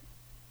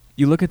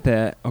 You look at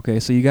that. Okay,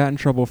 so you got in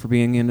trouble for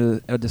being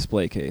in a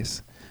display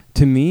case.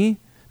 To me,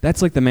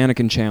 that's like the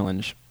mannequin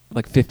challenge,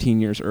 like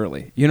 15 years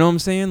early. You know what I'm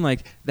saying?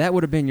 Like that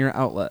would have been your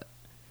outlet.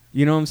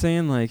 You know what I'm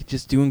saying? Like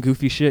just doing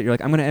goofy shit. You're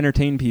like, I'm gonna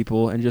entertain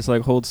people and just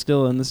like hold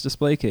still in this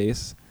display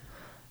case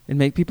and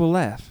make people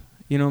laugh.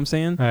 You know what I'm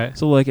saying? Right.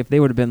 So like if they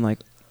would have been like,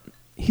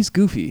 he's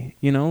goofy,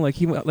 you know, like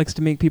he likes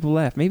to make people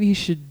laugh. Maybe he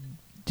should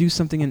do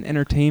something in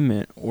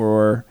entertainment.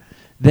 Or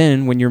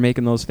then when you're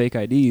making those fake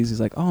IDs, he's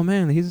like, oh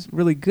man, he's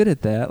really good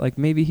at that. Like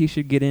maybe he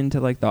should get into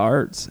like the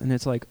arts. And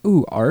it's like,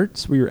 ooh,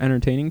 arts where you're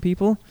entertaining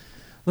people?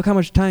 Look how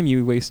much time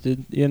you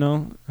wasted, you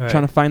know,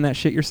 trying to find that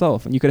shit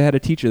yourself. And you could have had a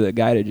teacher that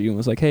guided you and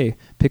was like, hey,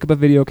 pick up a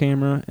video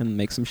camera and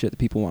make some shit that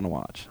people want to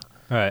watch.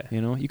 Right.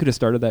 You know, you could have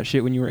started that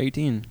shit when you were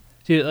 18.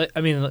 Dude, like,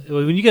 I mean,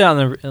 when you get out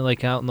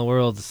in the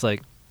world, it's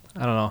like,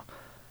 I don't know.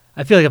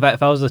 I feel like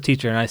if I was a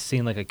teacher and I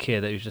seen like a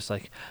kid that was just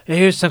like, hey,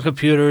 here's some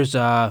computers,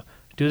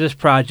 do this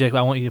project.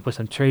 I want you to put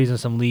some trees and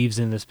some leaves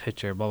in this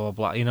picture, blah blah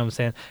blah. You know what I'm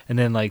saying? And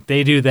then like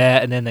they do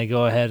that, and then they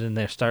go ahead and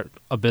they start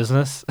a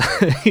business.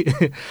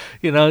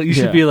 You know, you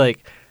should be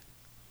like,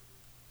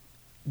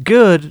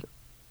 good,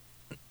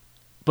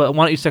 but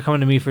why don't you start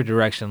coming to me for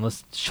direction?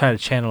 Let's try to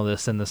channel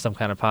this into some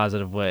kind of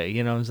positive way.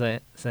 You know what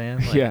I'm saying?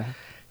 Like, Yeah.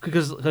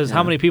 Because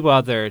how many people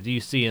out there do you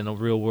see in the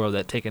real world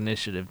that take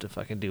initiative to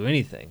fucking do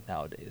anything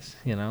nowadays?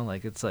 You know,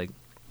 like it's like,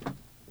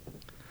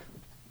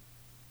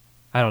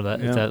 I don't know.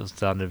 That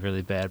sounded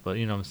really bad, but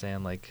you know what I'm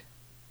saying. Like,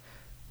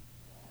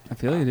 I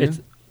feel you, dude. it's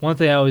one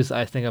thing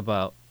I think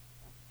about,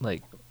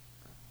 like,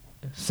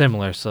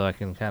 similar. So I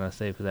can kind of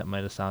say, because that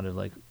might have sounded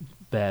like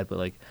bad, but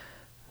like,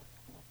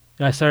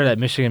 you know, I started at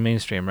Michigan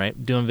Mainstream,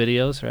 right, doing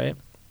videos, right.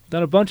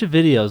 Done a bunch of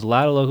videos, a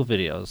lot of local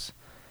videos,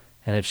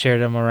 and I've shared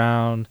them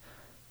around.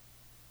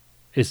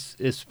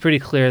 It's pretty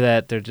clear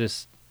that they're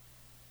just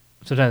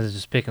sometimes it's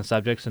just picking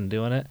subjects and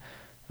doing it,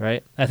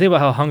 right? I think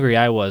about how hungry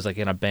I was, like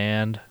in a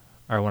band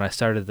or when I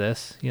started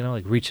this, you know,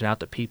 like reaching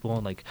out to people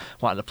and like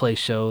wanting to play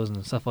shows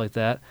and stuff like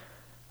that.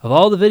 Of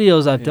all the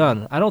videos I've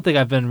done, I don't think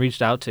I've been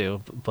reached out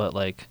to, but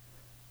like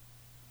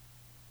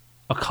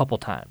a couple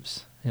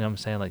times. You know what I'm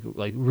saying?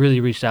 Like really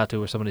reached out to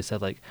where somebody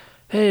said like,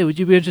 hey, would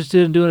you be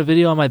interested in doing a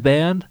video on my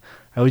band?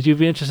 Or would you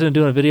be interested in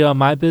doing a video on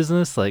my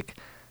business? Like,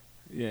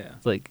 Yeah.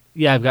 like,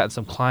 yeah, I've gotten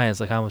some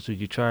clients. Like, how much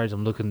would you charge?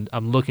 I'm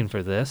looking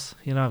for this.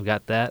 You know, I've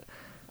got that.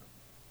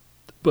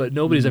 But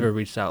nobody's ever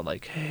reached out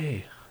like,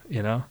 hey,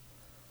 you know?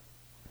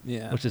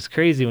 Yeah. Which is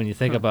crazy when you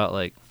think about,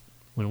 like,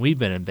 when we've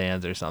been in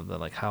bands or something,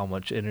 like, how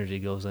much energy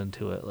goes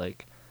into it.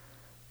 Like,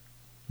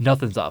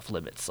 nothing's off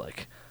limits.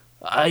 Like,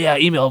 yeah,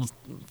 emailed,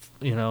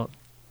 you know,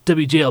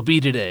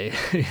 WJLB today.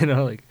 You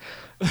know, like,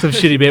 some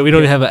shitty band. We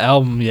don't even have an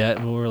album yet,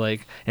 but we're,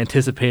 like,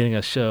 anticipating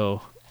a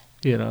show,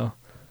 you know?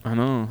 I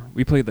know.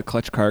 We played the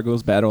Clutch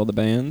Cargo's Battle of the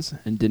Bands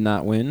and did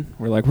not win.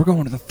 We're like, we're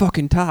going to the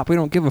fucking top. We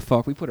don't give a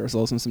fuck. We put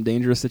ourselves in some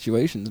dangerous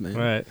situations, man.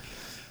 Right.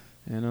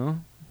 You know?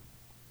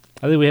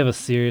 I think we have a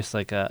serious,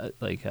 I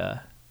think I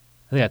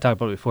talked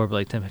about it before, but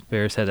like Tim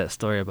Ferriss had that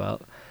story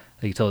about,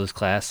 like he told his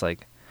class,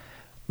 like,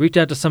 reach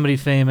out to somebody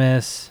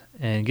famous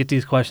and get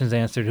these questions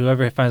answered.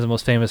 Whoever finds the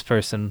most famous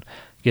person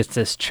gets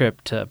this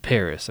trip to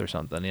Paris or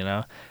something, you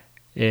know?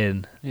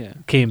 And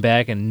came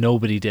back and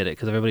nobody did it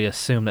because everybody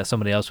assumed that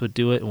somebody else would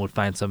do it and would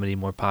find somebody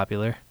more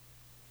popular.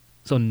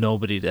 So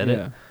nobody did it.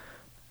 And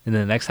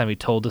then the next time he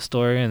told the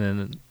story, and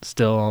then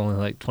still only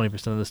like 20%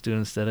 of the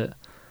students did it.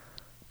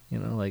 You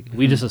know, like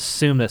we just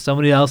assume that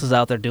somebody else is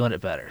out there doing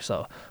it better.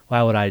 So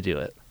why would I do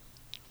it?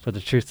 But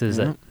the truth is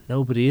that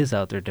nobody is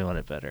out there doing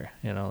it better.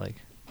 You know, like.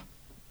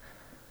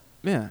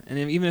 Yeah, and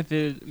even if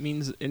it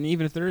means, and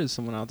even if there is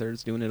someone out there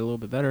that's doing it a little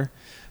bit better,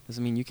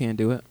 doesn't mean you can't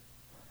do it.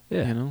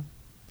 Yeah. You know?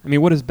 I mean,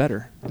 what is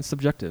better? It's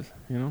subjective,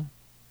 you know?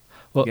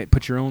 Well, you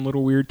put your own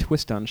little weird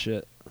twist on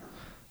shit.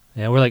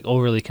 Yeah, we're like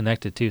overly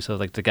connected too. So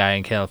like the guy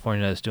in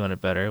California that's doing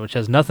it better, which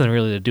has nothing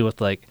really to do with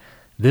like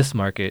this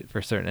market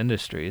for certain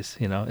industries,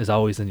 you know, is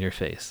always in your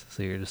face.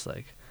 So you're just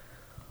like,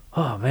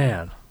 oh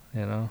man,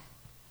 you know,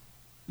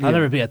 I'll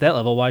never be at that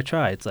level. Why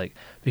try? It's like,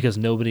 because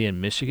nobody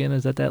in Michigan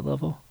is at that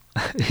level,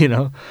 you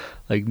know,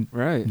 like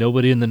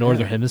nobody in the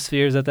Northern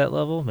Hemisphere is at that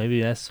level.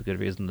 Maybe that's a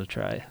good reason to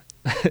try.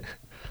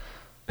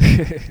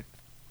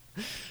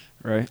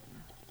 Right.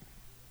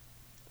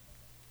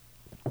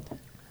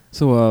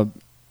 So,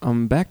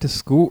 back to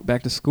school,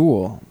 the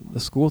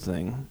school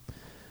thing.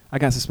 I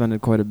got suspended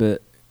quite a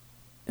bit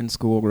in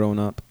school growing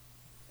up.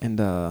 And,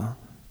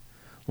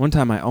 one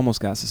time I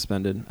almost got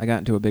suspended. I got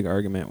into a big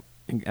argument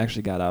and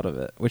actually got out of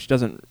it, which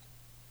doesn't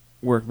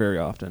work very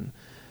often.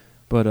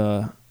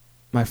 But,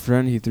 my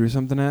friend, he threw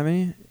something at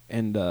me,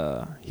 and,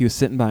 he was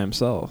sitting by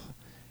himself.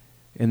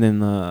 And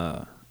then,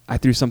 I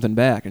threw something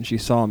back, and she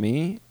saw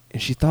me,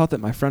 and she thought that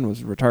my friend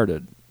was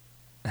retarded.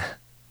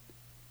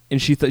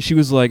 And she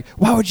was like,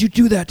 why would you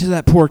do that to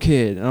that poor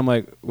kid? And I'm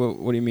like,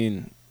 what do you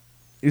mean?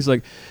 He's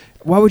like,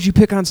 why would you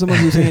pick on someone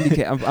who's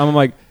handicapped? I'm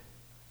like,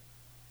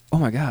 oh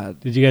my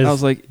God. Did you guys I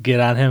was like, get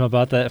on him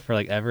about that for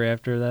like ever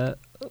after that?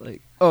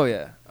 Like, oh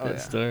yeah.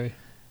 Story.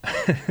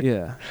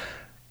 Yeah.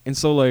 And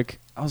so like,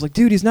 I was like,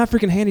 dude, he's not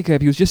freaking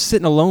handicapped. He was just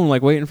sitting alone,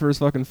 like waiting for his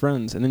fucking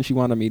friends. And then she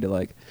wanted me to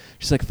like,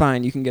 she's like,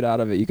 fine, you can get out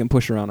of it. You can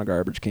push around a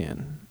garbage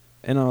can.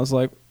 And I was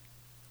like,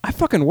 I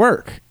fucking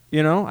work,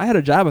 you know? I had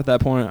a job at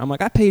that point. I'm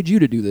like, I paid you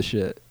to do this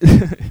shit.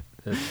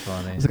 That's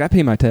funny. I was like, I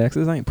pay my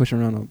taxes. I ain't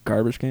pushing around a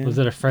garbage can. Was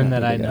it a friend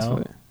that I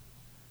know?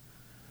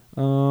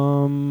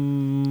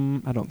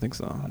 I don't think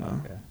so.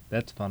 No. Okay.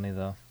 That's funny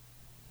though.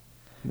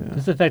 Yeah.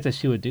 Just the fact that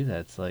she would do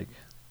that, it's like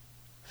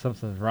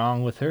something's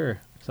wrong with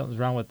her. Something's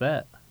wrong with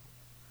that.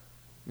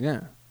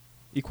 Yeah.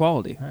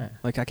 Equality. Right.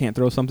 Like I can't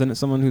throw something at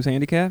someone who's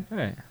handicapped.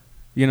 Right.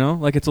 You know,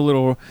 like it's a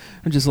little,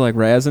 I'm just like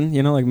razzing,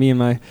 you know, like me and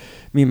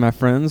my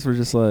friends were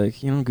just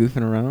like, you know,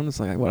 goofing around.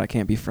 It's like, what, I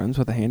can't be friends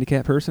with a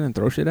handicapped person and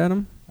throw shit at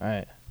him?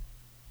 Right.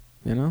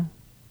 You know?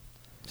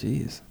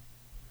 Jeez.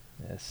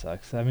 It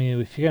sucks. I mean,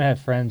 if you're gonna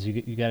have friends, you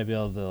got to be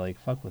able to like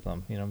fuck with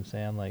them. You know what I'm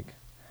saying? Like,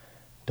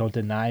 don't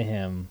deny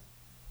him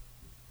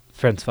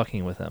friends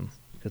fucking with him,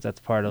 because that's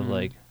part of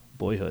like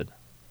boyhood.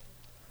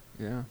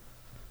 Yeah.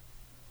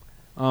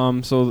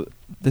 So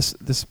this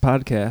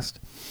podcast,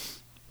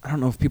 I don't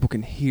know if people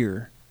can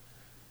hear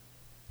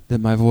that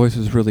my voice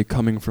is really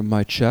coming from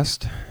my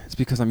chest. It's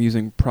because I'm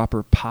using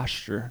proper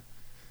posture.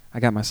 I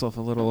got myself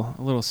a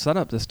little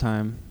setup this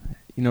time.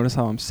 You notice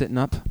how I'm sitting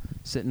up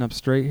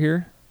straight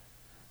here?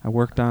 I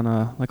worked on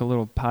a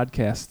little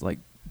podcast like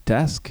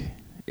desk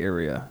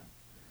area.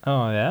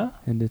 Oh yeah.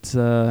 And it's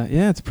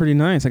it's pretty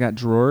nice. I got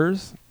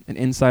drawers, and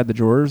inside the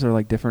drawers are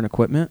like different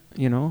equipment,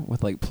 you know,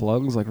 with like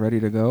plugs like ready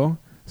to go.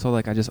 So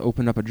like I just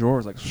opened up a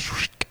drawer, like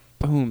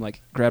boom,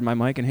 like grabbed my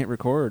mic and hit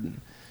record,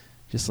 and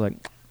just like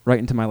right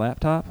into my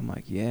laptop. I'm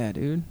like, yeah,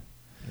 dude,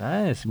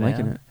 Nice, I'm man.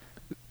 liking it.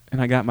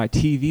 And I got my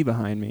TV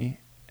behind me,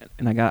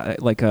 and I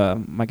got like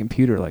my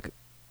computer like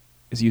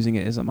is using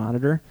it as a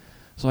monitor.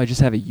 So I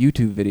just have a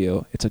YouTube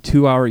video. It's a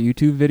 2-hour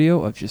YouTube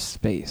video of just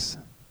space.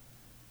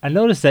 I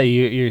noticed that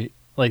you're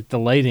like the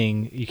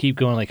lighting. You keep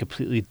going like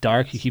completely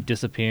dark. You keep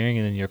disappearing,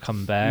 and then you're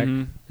coming back.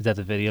 Mhm. Is that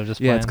the video just?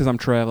 Yeah, playing? it's because I'm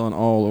traveling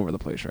all over the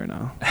place right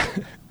now.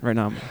 right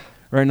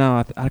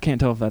now, I can't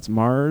tell if that's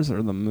Mars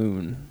or the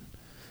moon.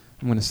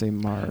 I'm gonna say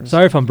Mars.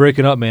 Sorry if I'm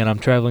breaking up, man. I'm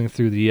traveling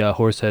through the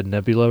Horsehead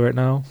Nebula right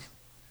now.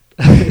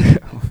 I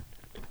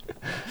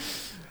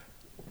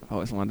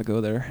always wanted to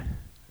go there.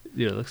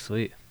 Dude, it looks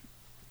sweet.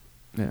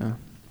 Yeah.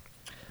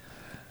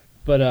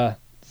 But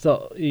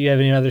so you have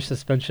any other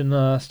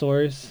suspension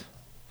stories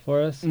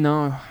for us?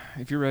 No,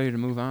 if you're ready to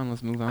move on,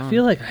 let's move on. I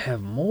feel like I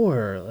have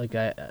more. Like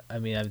I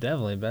mean, I've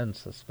definitely been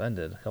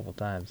suspended a couple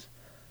times.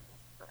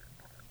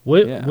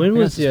 When I was got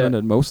your?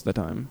 suspended most of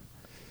the time?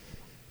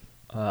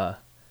 I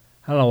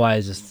don't know why.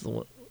 It's just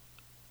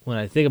when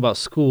I think about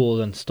schools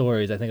and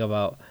stories, I think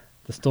about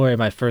the story of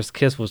my first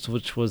kiss,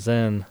 which was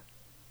in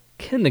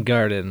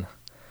kindergarten.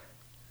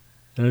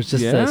 And it was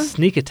just Yeah? a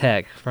sneak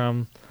attack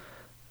from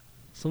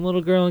some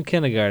little girl in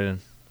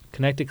kindergarten.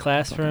 Connected Fucking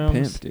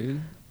classrooms. pimp,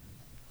 dude.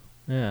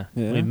 Yeah.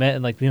 Yeah? We met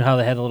in, like, you know how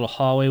they had a little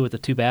hallway with the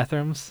 2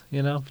 bathrooms,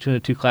 you know, between the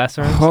 2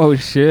 classrooms? Oh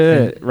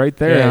shit! And- Right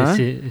there, yeah,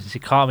 huh? she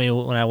caught me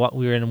when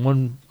we were in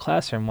one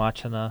classroom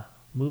watching a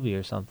movie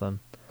or something.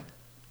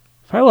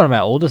 Probably one of my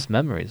oldest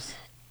memories.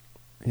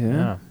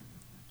 Yeah.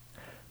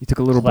 You took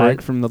a little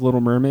break from the Little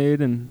Mermaid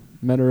and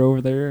met her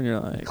over there, and you're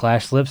like,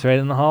 Clash lips right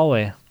in the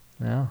hallway.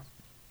 Yeah.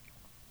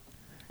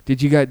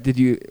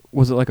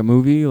 was it like a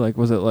movie? Like,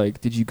 was it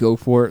like, did you go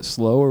for it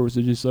slow, or was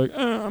it just like,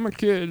 I'm a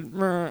kid,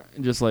 and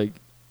just like,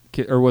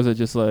 or was it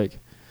just like,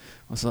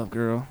 what's up,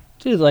 girl?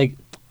 Dude, like,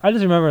 I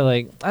just remember,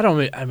 like, I don't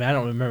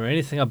remember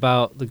anything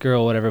about the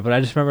girl or whatever, but I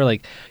just remember,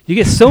 like, you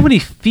get so many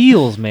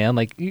feels, man.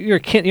 Like, you're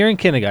in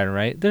kindergarten,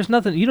 right? There's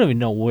nothing, you don't even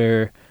know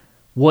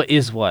what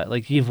is what.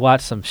 Like, you've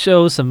watched some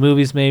shows, some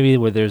movies maybe,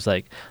 where there's,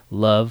 like,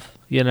 love,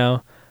 you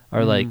know,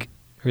 or, like,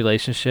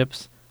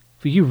 relationships,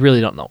 but you really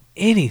don't know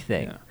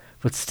anything. Yeah.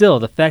 But still,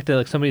 the fact that,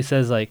 like, somebody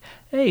says, like,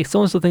 hey,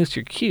 so-and-so thinks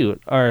you're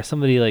cute, or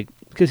somebody, like,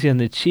 kisses you on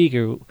the cheek,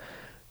 or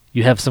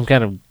you have some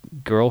kind of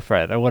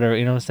girlfriend or whatever,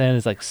 you know what I'm saying?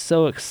 It's like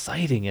so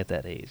exciting at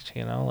that age,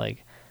 you know,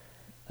 like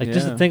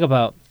just to think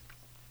about.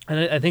 And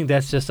I think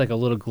that's just like a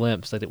little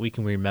glimpse like that we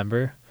can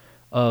remember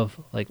of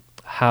like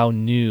how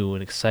new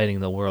and exciting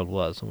the world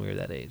was when we were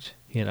that age,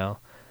 you know,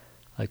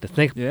 like to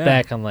think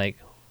back on like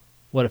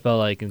what it felt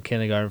like in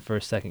kindergarten,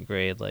 first, second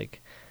grade,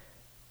 like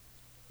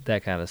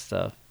that kind of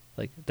stuff.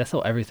 Like that's how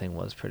everything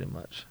was pretty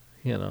much,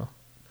 you know?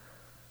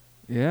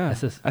 Yeah.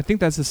 I think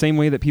that's the same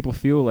way that people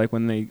feel like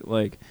when they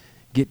like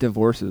get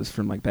divorces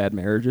from like bad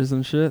marriages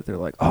and shit. They're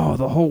like, oh,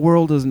 the whole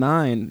world is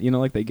 9, you know,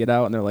 like they get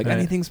out and they're like,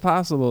 anything's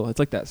possible. It's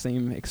like that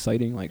same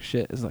exciting like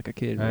shit as like a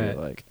kid where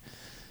you're like,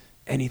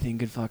 anything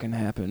could fucking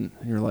happen.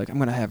 And you're like, I'm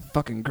gonna have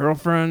fucking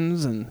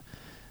girlfriends. And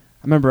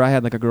I remember I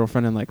had like a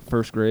girlfriend in like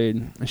first grade,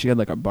 and she had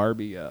like a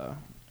Barbie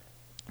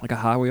like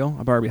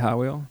a Barbie Hot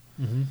Wheel.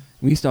 Mm-hmm.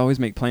 We used to always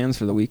make plans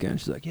for the weekend.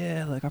 She's like,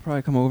 yeah, like I'll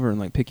probably come over and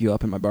like pick you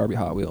up in my Barbie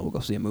Hot Wheel. We'll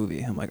go see a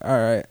movie. I'm like, all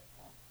right.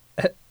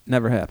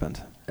 Never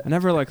happened. I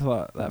never like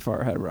thought that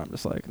far ahead where I'm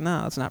just like,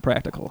 nah, it's not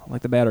practical.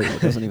 Like the battery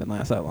doesn't even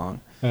last that long.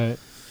 Right.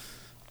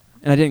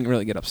 And I didn't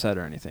really get upset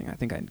or anything. I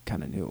think I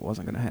kind of knew it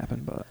wasn't going to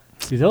happen, but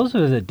see, those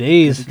were the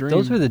days.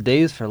 Those were the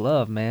days for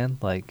love, man.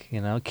 Like,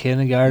 you know,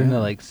 kindergarten to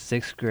like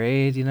 6th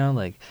grade, you know,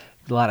 like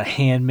a lot of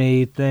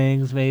handmade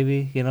things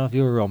maybe, you know, if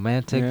you were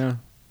romantic. Yeah.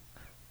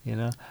 You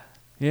know?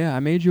 Yeah,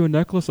 I made you a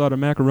necklace out of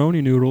macaroni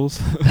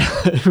noodles.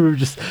 we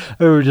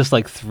were just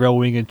like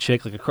throwing a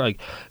chick like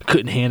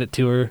couldn't hand it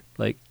to her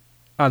like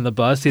on the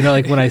bus, you know,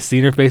 like when I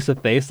seen her face to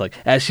face, like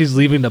as she's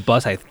leaving the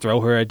bus, I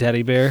throw her a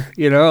teddy bear,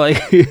 you know, like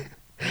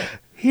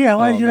here, I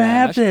want you to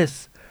have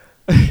this.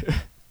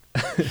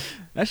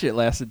 That shit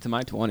lasted to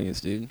my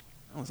 20s, dude.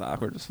 That was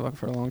awkward as fuck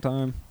for a long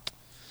time.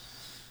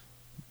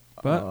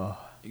 But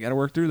you got to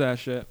work through that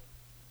shit,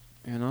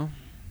 you know.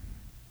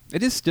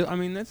 It is still, I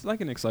mean, that's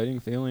like an exciting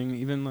feeling,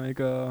 even like,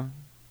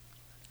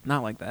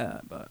 not like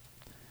that, but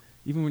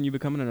even when you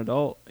become an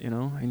adult, you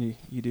know, and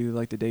you do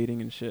like the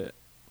dating and shit,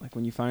 like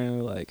when you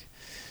finally like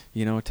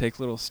you know, take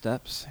little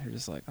steps. You're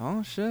just like,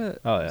 oh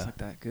shit. Oh, It's yeah. like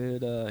that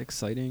good,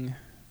 exciting,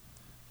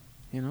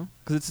 you know,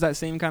 because it's that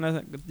same kind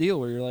of deal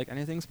where you're like,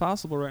 anything's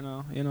possible right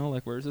now. You know,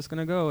 like, where's this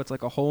gonna go? It's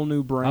like a whole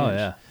new branch. Oh,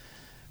 yeah.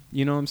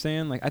 You know what I'm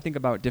saying? Like, I think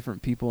about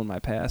different people in my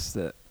past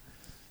that,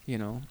 you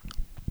know,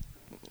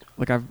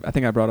 like I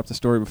think I brought up the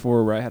story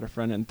before where I had a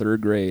friend in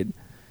 3rd grade.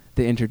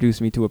 They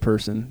introduced me to a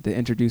person. They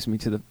introduced me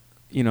to the,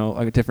 you know,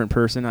 like a different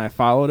person. I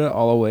followed it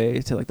all the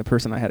way to like the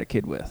person I had a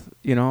kid with.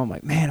 You know, I'm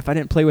like, man, if I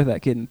didn't play with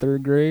that kid in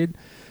 3rd grade,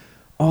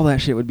 all that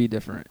shit would be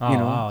different. Oh, you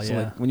know, wow, so yeah.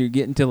 like when you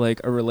get into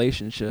like a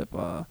relationship,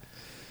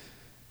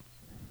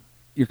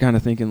 you're kind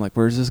of thinking like,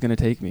 where's this gonna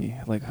take me?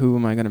 Like, who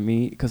am I gonna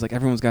meet? Because like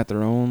everyone's got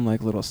their own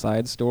like little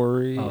side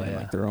story Oh, and yeah.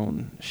 like their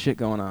own shit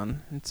going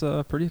on. It's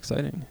pretty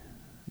exciting.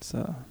 It's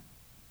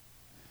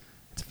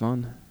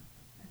fun.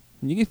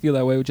 And you can feel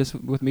that way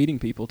with meeting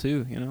people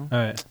too. You know, All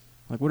right.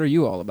 like what are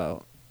you all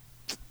about?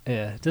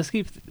 Yeah, just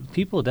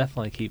people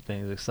definitely keep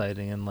things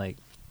exciting, and like,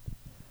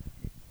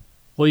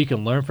 well, you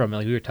can learn from it.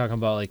 Like we were talking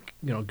about, like,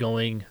 you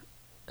know,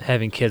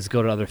 having kids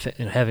go to other,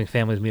 having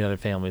families meet other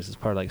families as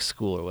part of like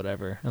school or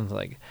whatever. And it's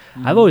like,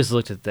 I've always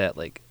looked at that,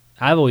 like,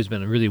 I've always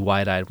been really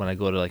wide-eyed when I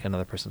go to like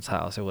another person's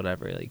house or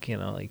whatever. Like, you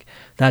know, like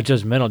not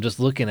judgmental, just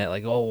looking at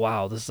like, oh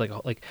wow, this is like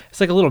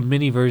it's like a little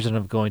mini version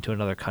of going to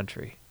another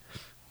country.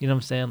 You know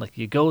what I'm saying? Like,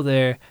 you go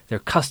there, their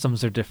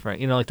customs are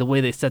different. You know, like the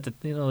way they set the,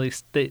 you know,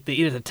 they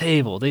eat at the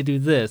table, they do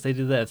this, they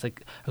do that. It's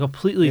like a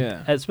completely,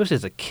 especially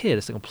as a kid,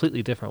 it's a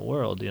completely different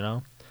world, you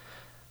know?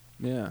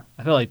 Yeah.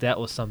 I feel like that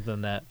was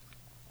something that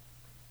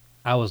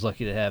I was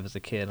lucky to have as a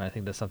kid, and I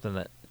think that's something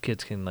that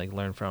kids can like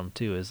learn from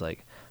too, is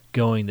like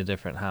going to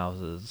different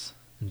houses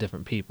and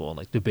different people, and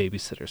like the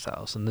babysitter's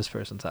house and this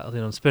person's house,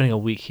 you know, spending a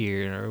week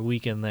here or a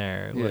weekend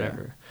there or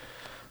whatever.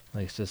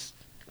 Like, it's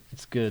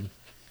good.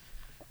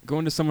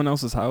 Going to someone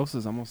else's house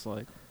is almost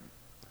like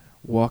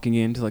walking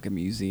into like a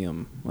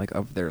museum, like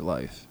of their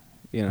life.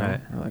 You know,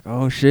 Right. Or like,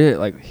 oh shit,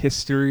 like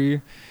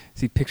history.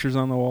 See pictures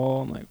on the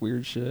wall and like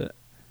weird shit.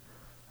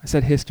 I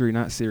said history,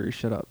 not Siri.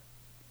 Shut up.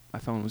 My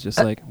phone was just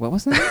like, what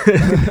was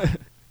that?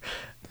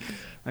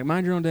 Like,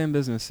 mind your own damn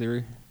business,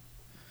 Siri.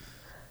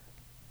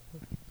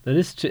 It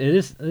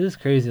is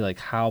crazy, like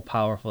how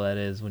powerful that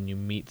is when you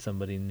meet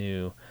somebody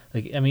new.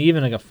 Like, I mean,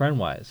 even like a friend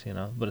wise, you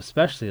know, but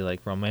especially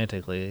like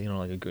romantically, you know,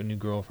 like a new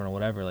girlfriend or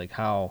whatever. Like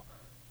how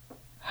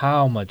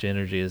much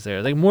energy is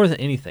there? Like, more than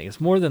anything,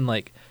 it's more than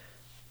like,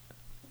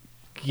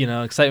 you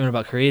know, excitement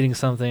about creating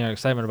something or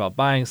excitement about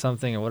buying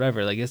something or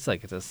whatever. Like, it's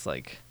just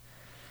like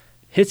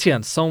hits you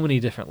on so many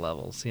different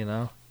levels. You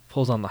know,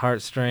 pulls on the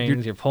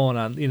heartstrings. You're pulling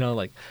on, you know,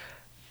 like,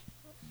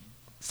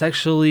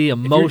 sexually,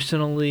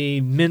 emotionally,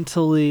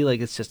 mentally,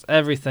 like, it's just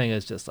everything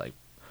is just like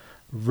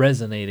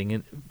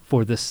resonating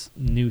for this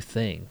new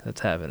thing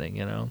that's happening,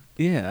 you know?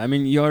 Yeah, I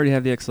mean, you already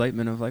have the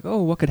excitement of like,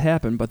 oh, what could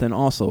happen? But then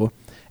also,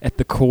 at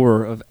the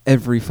core of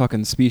every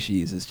fucking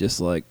species is just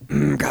like,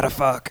 gotta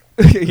fuck.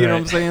 You know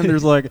what I'm saying?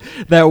 There's like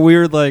that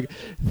weird like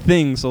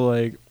thing. So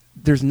like,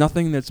 there's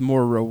nothing that's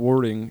more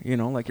rewarding, you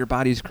know, like your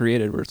body's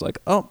created where it's like,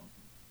 oh,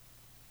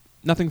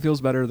 nothing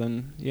feels better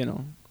than, you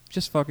know,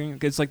 just fucking.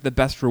 It's like the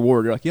best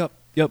reward. You're like, yep,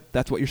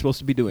 that's what you're supposed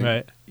to be doing.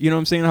 Right. You know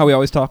what I'm saying? How we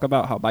always talk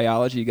about how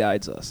biology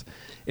guides us.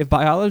 If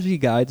biology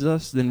guides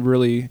us, then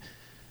really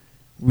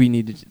we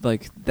need to,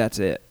 like, that's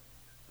it.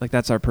 Like,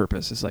 that's our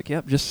purpose. It's like,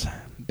 yep, just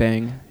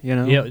bang, you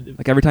know? Yeah.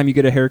 Like, every time you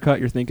get a haircut,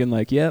 you're thinking,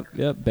 like, yep,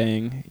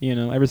 bang. You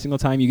know, every single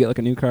time you get, like,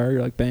 a new car,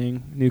 you're like,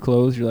 bang. New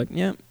clothes, you're like,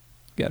 yep,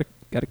 gotta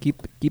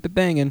keep it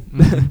banging.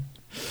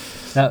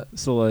 Mm-hmm.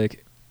 So,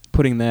 like,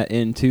 putting that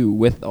in, too,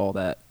 with all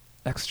that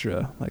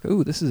extra, like,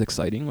 ooh, this is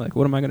exciting. Like,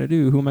 what am I going to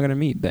do? Who am I going to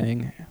meet?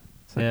 Bang.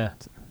 It's like, Yeah.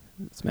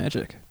 It's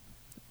magic.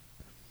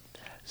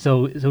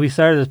 So we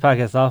started this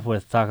podcast off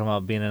with talking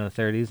about being in the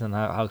 30s and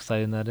how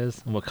exciting that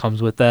is and what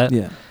comes with that.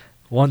 Yeah.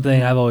 One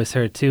thing I've always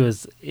heard too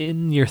is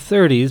in your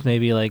 30s,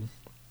 maybe like,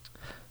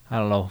 I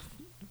don't know,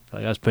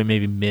 like I was putting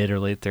maybe mid or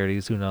late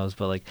 30s, who knows,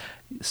 but like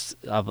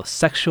of a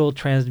sexual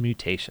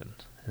transmutation.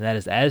 And that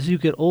is as you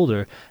get older,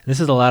 and this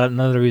is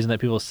another reason that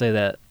people say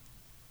that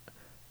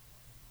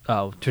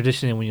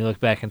traditionally when you look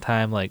back in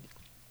time, like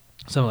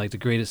some of like the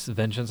greatest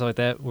inventions, stuff like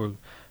that, were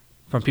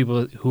from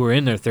people who were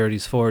in their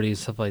 30s, 40s,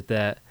 stuff like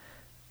that.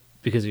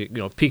 Because you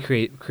know, peak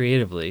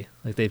creatively,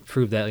 like they've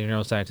proved that,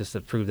 neuroscientists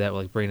have proved that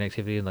with like brain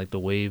activity and like the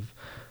wave,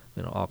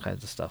 you know, all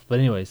kinds of stuff. But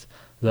anyways,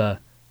 in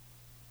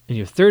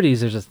your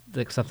 30s, there's just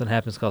like something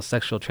happens called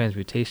sexual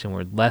transmutation,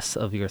 where less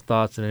of your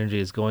thoughts and energy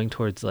is going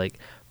towards like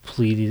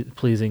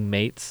pleasing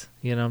mates,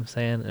 you know what I'm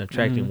saying, and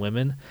attracting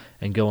women,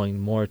 and going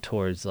more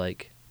towards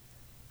like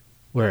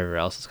wherever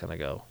else it's gonna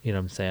go, you know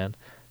what I'm saying.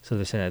 So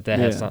they're saying that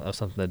has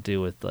something to do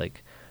with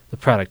like the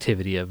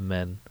productivity of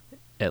men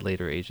at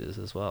later ages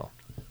as well.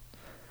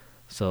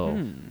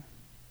 So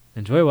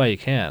enjoy while you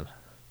can.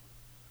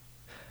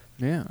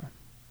 Yeah.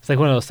 It's like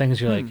one of those things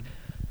you're like,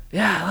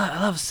 yeah,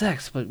 I love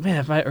sex, but man,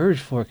 if my urge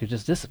for it could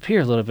just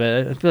disappear a little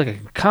bit, I feel like I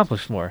can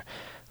accomplish more.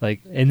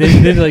 Like, and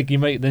then like you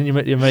might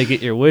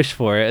get your wish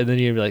for it, and then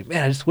you'd be like,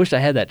 man, I just wish I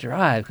had that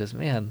drive, because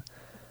man,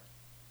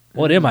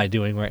 what am I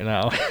doing right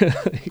now?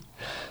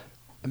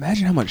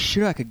 Imagine how much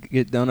shit I could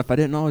get done if I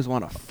didn't always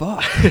want to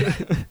fuck.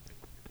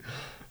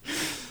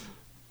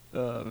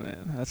 Oh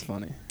man, that's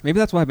funny. Maybe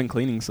that's why I've been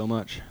cleaning so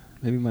much.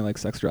 Maybe my like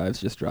sex drive's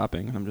just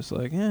dropping, and I'm just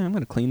like, yeah, I'm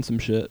gonna clean some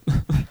shit. All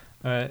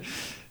right.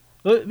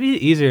 Well, it'd be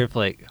easier if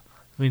like,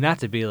 I mean, not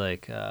to be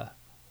like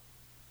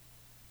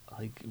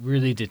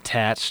really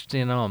detached,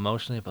 you know,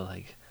 emotionally, but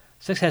like,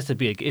 sex has to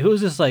be. If it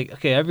was just like,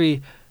 okay,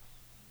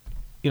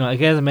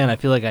 like as a man, I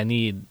feel like I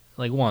need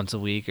like once a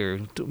week or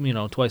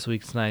twice a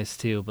week is nice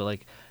too, but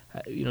like,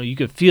 you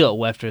could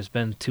feel it after it's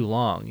been too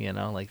long, you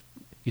know, like.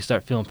 You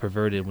start feeling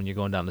perverted when you're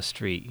going down the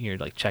street. You're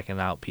like checking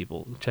out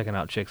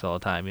chicks all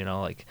the time. You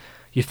know, like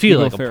you feel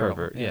like a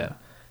pervert. Yeah.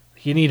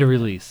 You need a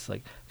release.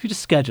 Like if you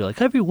just schedule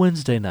like every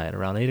Wednesday night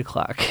around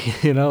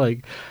 8:00. You know,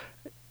 like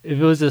if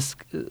it was just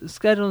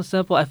scheduled and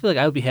simple, I feel like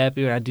I would be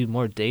happier. I'd do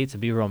more dates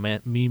and be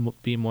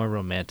more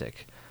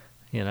romantic.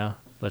 You know,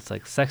 but it's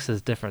like sex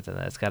is different than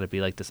that. It's got to be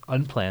like this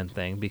unplanned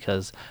thing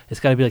because it's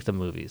got to be like the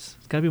movies.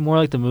 It's got to be more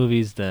like the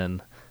movies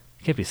than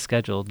it can't be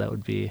scheduled. That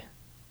would be.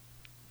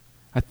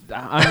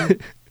 I'm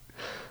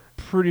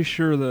pretty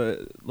sure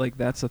that like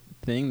that's a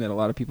thing that a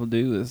lot of people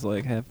do is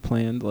like have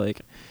planned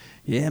like,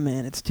 yeah,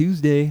 man, it's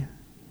Tuesday.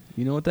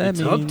 You know what that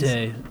means? Hump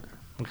day.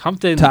 Like hump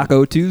day.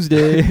 Taco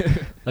Tuesday.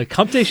 Like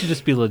hump day should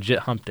just be legit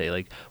hump day.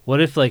 Like what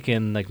if like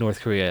in like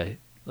North Korea,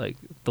 like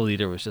the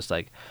leader was just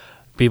like,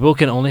 people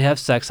can only have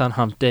sex on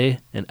hump day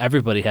and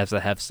everybody has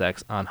to have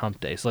sex on hump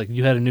day. So like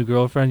you had a new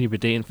girlfriend, you've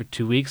been dating for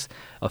 2 weeks,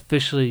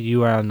 officially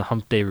you are on the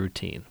hump day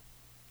routine.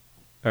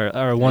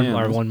 Or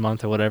 1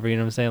 month or whatever, you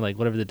know what I'm saying? Like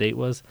whatever the date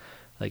was,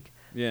 like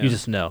you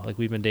just know. Like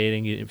we've been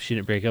dating. If she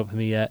didn't break up with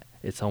me yet,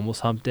 it's almost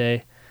hump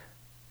day.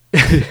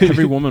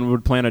 Every woman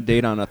would plan a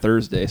date on a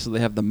Thursday, so they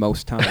have the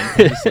most time.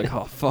 It's like,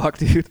 oh fuck,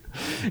 dude.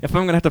 If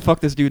I'm gonna have to fuck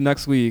this dude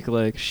next week,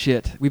 like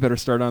shit, we better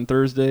start on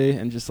Thursday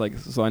and just like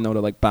so I know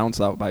to like bounce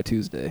out by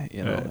Tuesday.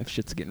 You know, if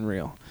shit's getting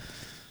real.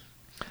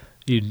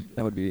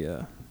 That would be.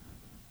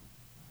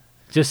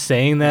 Just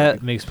saying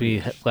that makes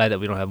me glad that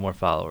we don't have more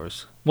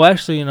followers. Well,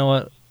 actually, you know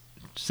what?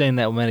 Saying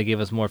that might have gave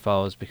us more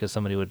followers because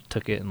somebody would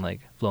took it and like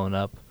blown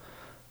up.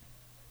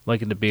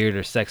 Like in the beard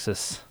or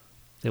sexist.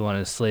 They wanted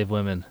to slave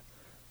women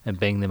and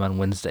bang them on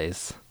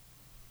Wednesdays.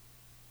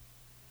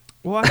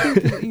 Well, I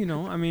think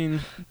that, I mean,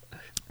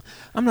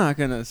 I'm not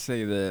gonna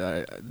say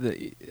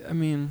that. I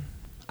mean,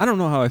 I don't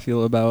know how I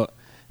feel about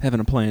having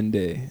a planned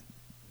day.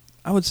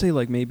 I would say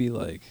like maybe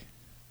like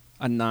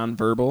a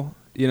non-verbal.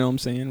 You know what I'm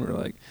saying? We're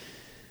like.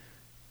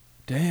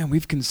 Damn,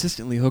 we've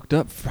consistently hooked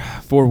up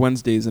 4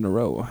 Wednesdays in a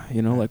row.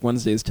 You know, like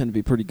Wednesdays tend to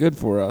be pretty good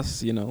for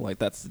us. You know, like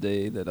that's the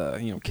day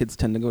that, kids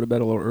tend to go to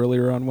bed a little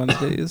earlier on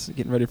Wednesdays,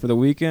 getting ready for the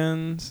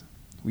weekend.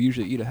 We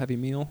usually eat a heavy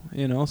meal,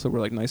 so we're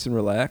like nice and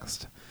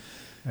relaxed.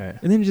 Right.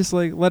 And then just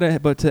like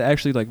but to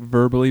actually like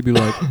verbally be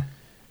like,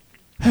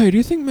 hey, do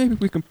you think maybe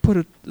we can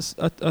put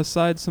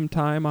aside some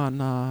time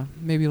on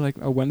maybe like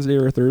a Wednesday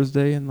or a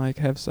Thursday and like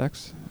have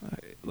sex?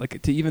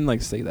 Like to even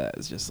like say that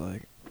is just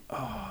like.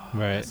 Oh,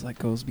 right. It's like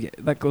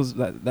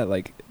that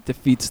like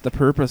defeats the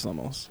purpose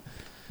almost.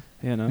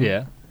 You know?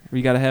 Yeah.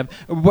 You gotta have,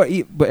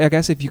 but I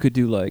guess if you could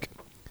do like,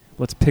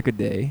 let's pick a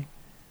day.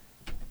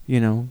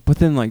 But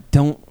then like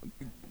don't.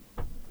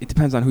 It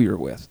depends on who you're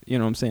with. You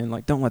know what I'm saying?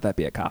 Like don't let that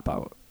be a cop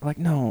out. Like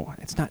no,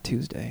 it's not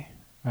Tuesday.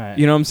 Right.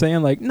 You know what I'm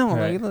saying? Like no,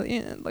 right.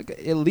 like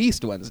at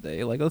least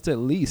Wednesday. Like let's at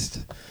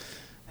least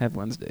have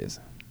Wednesdays.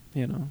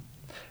 Yeah,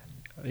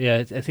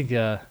 I think.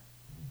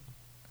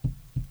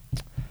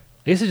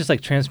 I guess it's just like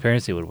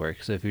transparency would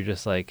work. So if you're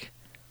just like,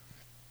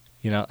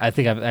 I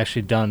think I've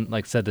actually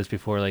said this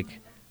before, like,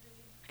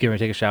 get ready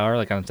to take a shower,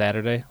 like on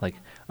Saturday. Like,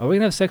 are we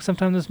going to have sex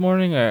sometime this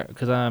morning? Or,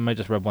 because I might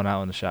just rub one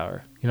out in the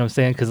shower. You know what I'm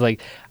saying? Because,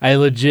 like, I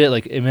legit,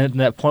 like, am at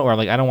that point where I'm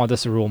like, I don't want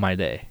this to rule my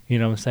day. You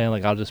know what I'm saying?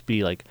 Like, I'll just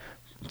be, like,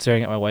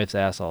 staring at my wife's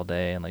ass all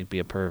day and, like, be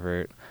a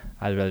pervert.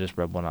 I'd rather just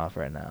rub one off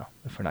right now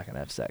if we're not going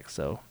to have sex.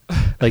 So,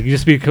 like, you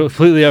just be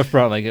completely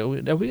upfront. Like, are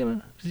we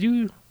going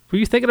to, were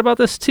you thinking about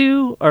this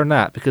too or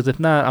not? Because if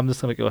not, I'm just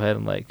going to go ahead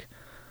and like,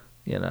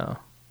 I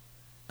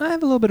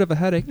have a little bit of a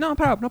headache. No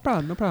problem.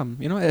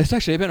 It's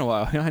actually been a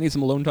while. I need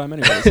some alone time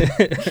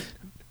anyways.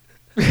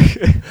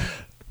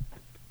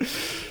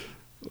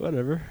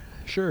 Whatever.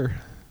 Sure.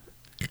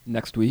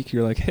 Next week,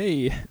 you're like,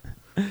 hey,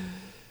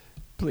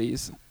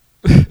 please.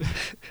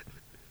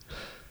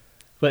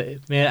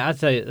 But, man, I'll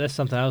tell you, that's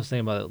something I was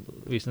thinking about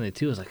recently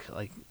too. Is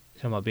like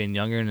talking about being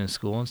younger and in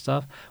school and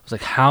stuff. It was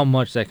like how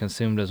much that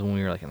consumed us when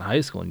we were like in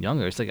high school and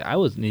younger. It's like I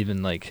wasn't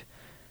even like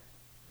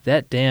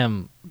that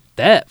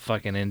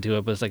fucking into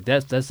it, but it's like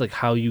that's like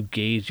how you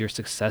gauge your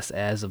success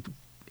as a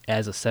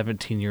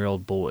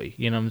 17-year-old boy.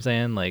 You know what I'm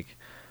saying? Like,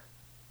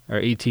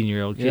 or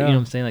 18-year-old kid. Yeah. You know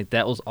what I'm saying? Like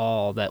that was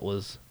all that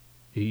was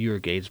you were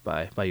gauged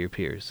by your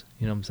peers.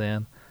 You know what I'm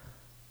saying?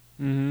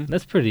 Mm-hmm.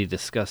 That's pretty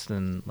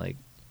disgusting. Like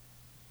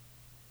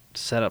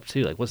setup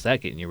too. Like what's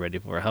that getting you ready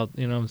for? How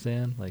you know what I'm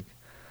saying? Like.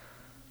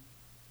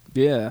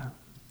 Yeah,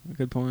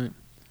 good point.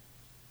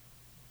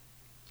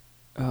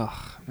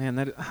 Oh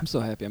man, I'm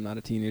so happy I'm not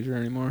a teenager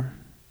anymore.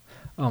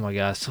 Oh my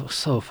gosh,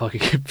 so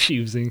fucking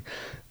confusing.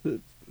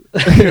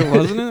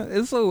 Wasn't it?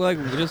 It's so like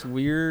just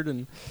weird,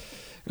 and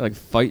you're like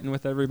fighting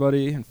with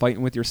everybody and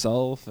fighting with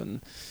yourself,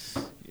 and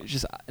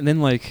then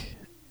like,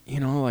 you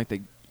know, like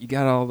you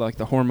got all like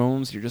the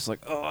hormones. You're just like,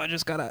 oh, I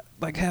just gotta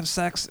like have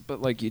sex,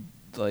 but like you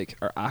like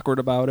are awkward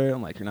about it,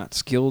 and like you're not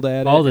skilled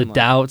at it. All the and, like,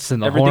 doubts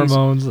and the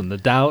hormones and the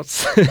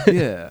doubts.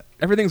 Yeah,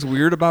 everything's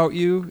weird about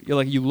you. You're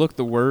like, you look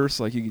the worst.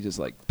 Like you just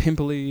like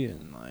pimply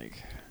and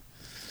like,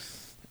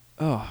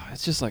 oh,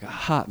 it's just like a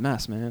hot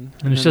mess, man.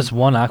 And it's just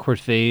one awkward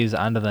phase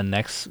onto the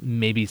next,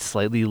 maybe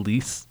slightly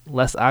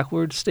less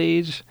awkward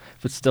stage,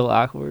 but still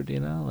awkward, you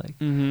know? Like,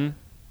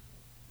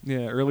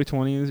 yeah, early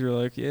 20s, you're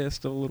like, yeah, it's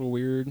still a little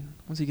weird.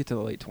 Once you get to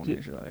the late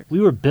 20s, you're like, we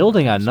were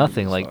building on "This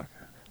nothing. is Like, fuck."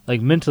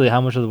 mentally,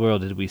 how much of the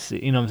world did we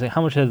see? You know what I'm saying?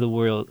 How much of the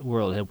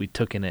world had we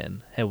taken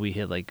in? Had we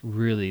like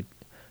really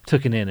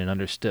taken in and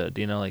understood?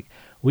 You know, like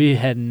we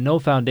had no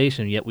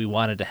foundation, yet we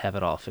wanted to have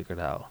it all figured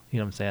out. You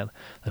know what I'm saying?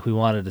 Like we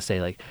wanted to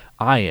say, like,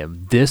 I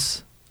am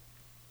this,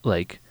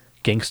 like,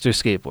 gangster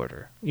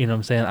skateboarder. You know what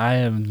I'm saying? I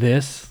am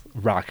this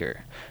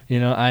rocker. You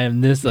know, I am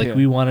this. Like,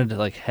 we wanted to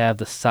like have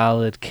the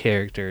solid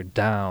character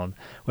down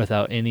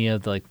without any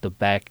of the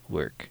back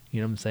work. You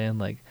know what I'm saying?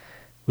 Like,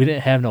 we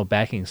didn't have no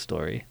backing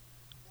story.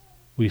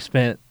 We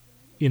spent,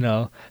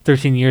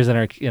 13 years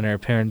in our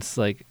parents'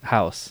 like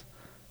house,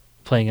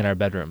 playing in our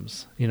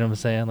bedrooms. You know what I'm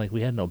saying? Like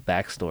we had no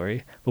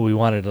backstory, but we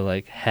wanted to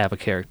like have a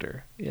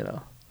character. You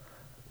know.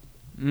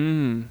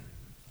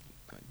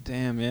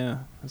 Damn, yeah,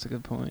 that's a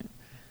good point.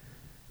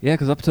 Yeah,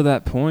 because up to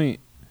that point,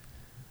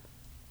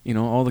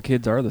 all the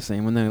kids are the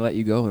same. When they let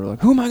you go, they're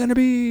like, "Who am I gonna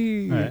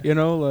be?" Right.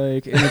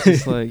 Like, and it's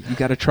just like you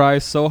got to try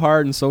so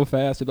hard and so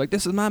fast. They're like,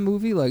 "This is my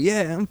movie." Like,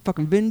 yeah, I'm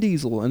fucking Vin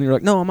Diesel, and you're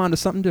like, "No, I'm on to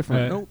something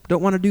different." Right. Nope,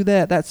 don't want to do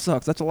that. That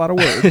sucks. That's a lot of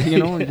work. And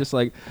you're just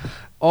like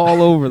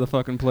all over the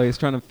fucking place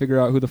trying to figure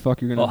out who the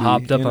fuck you're gonna All be.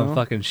 hopped up on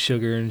fucking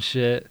sugar and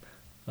shit.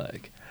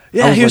 Like,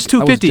 I was here's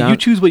like- I was $2.50. John- You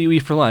choose what you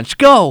eat for lunch.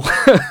 Go.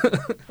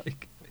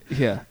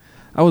 Yeah,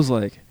 I was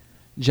like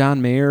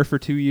John Mayer for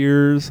 2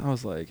 years. I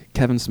was like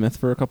Kevin Smith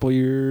for a couple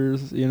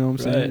years. You know what I'm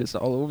saying? Right. It's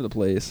all over the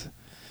place.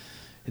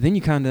 And then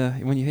you kind of,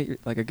 when you hit your,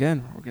 like,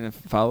 again, we're going to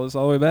follow this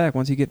all the way back.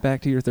 Once you get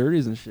back to your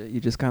 30s and shit, you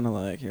just kind of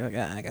like, you're like,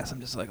 I guess I'm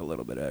just like a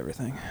little bit of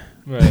everything.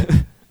 Right.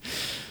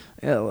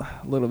 Yeah,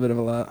 a little bit of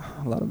a lot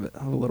of it,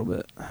 a little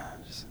bit.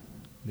 Just,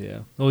 Yeah.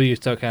 Well, you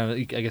start kind of,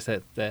 I guess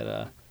that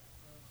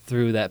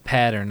through that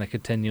pattern, the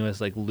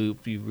continuous like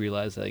loop, you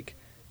realize like,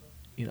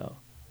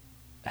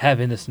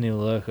 having this new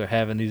look or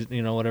having these,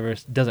 whatever,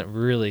 doesn't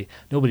really,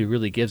 nobody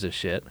really gives a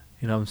shit.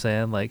 You know what I'm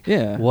saying? Like,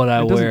 yeah, what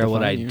I it doesn't wear,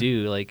 what I define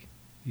you. do, like,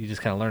 you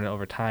just kind of learn it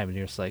over time, and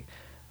you're just like,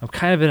 I'm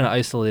kind of in an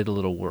isolated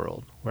little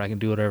world where I can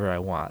do whatever I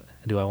want.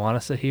 Do I want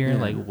to sit here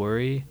and like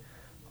worry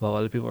about what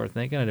other people are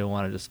thinking? I don't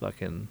want to just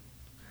fucking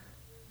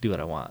do what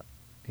I want,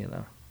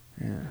 Yeah.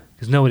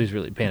 Because nobody's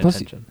really paying Plus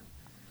attention.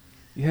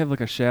 You have like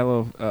a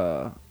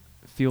shallow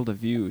field of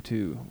view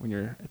too when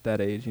you're at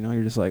that age.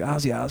 You're just like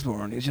Ozzy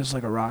Osbourne. He's just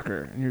like a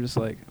rocker, and you're just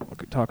like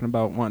talking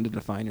about wanting to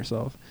define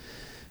yourself.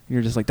 And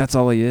you're just like, that's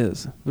all he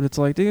is. But it's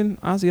like, dude,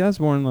 Ozzy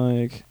Osbourne,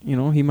 like,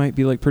 he might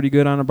be like pretty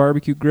good on a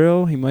barbecue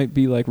grill. He might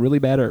be like really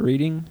bad at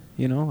reading.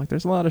 Like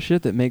there's a lot of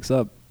shit that makes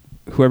up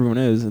who everyone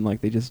is, and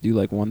like they just do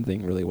like one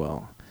thing really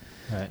well.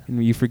 Right.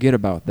 And you forget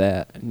about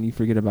that, and you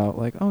forget about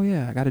like, oh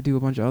yeah, I got to do a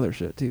bunch of other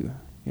shit too.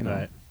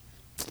 Right.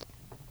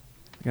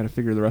 I got to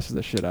figure the rest of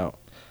this shit out.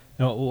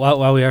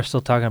 While we are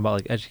still talking about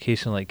like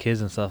education, like kids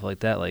and stuff like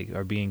that, like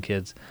or being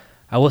kids,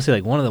 I will say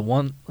like one of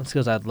the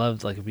skills I'd love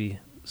to like be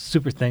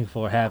super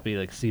thankful or happy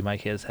like see my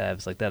kids have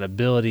is like that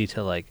ability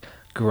to like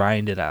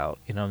grind it out.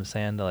 You know what I'm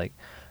saying? To like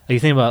you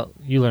think about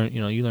you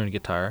learn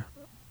guitar,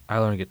 I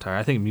learn guitar.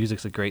 I think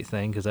music's a great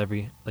thing because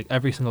every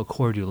single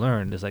chord you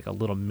learn is like a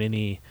little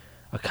mini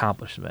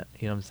accomplishment.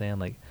 You know what I'm saying?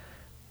 Like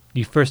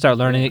you first start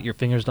learning it, your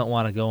fingers don't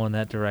want to go in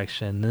that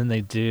direction, then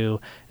they do,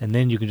 and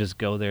then you can just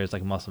go there. It's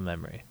like muscle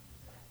memory.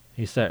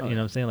 You start, you know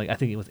what I'm saying? Like I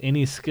think with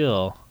any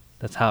skill,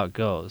 that's how it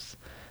goes.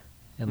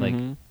 And like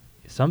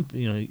some,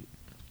 you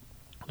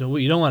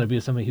don't want to be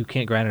somebody who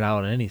can't grind it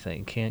out on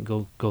anything, can't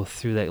go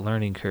through that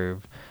learning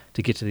curve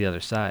to get to the other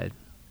side.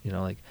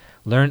 Like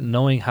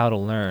knowing how to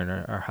learn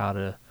or how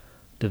to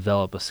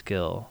develop a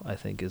skill, I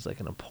think is like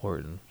an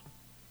important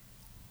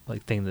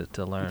like thing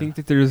to learn. I think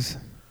that there's,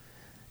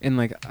 and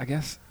like I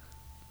guess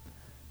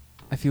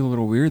I feel a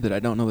little weird that I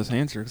don't know this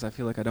answer because I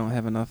feel like I don't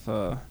have enough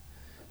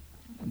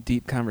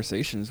deep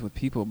conversations with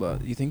people.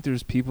 But you think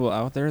there's people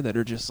out there that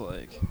are just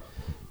like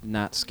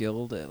not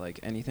skilled at like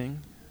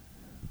anything,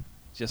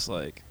 just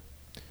like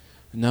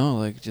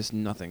just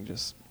nothing,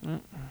 just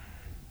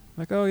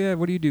like, oh yeah,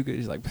 what do you do good?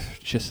 He's like,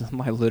 just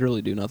I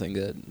literally do nothing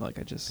good. Like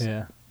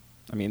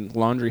I mean,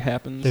 laundry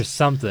happens. There's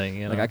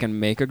something, like I can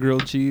make a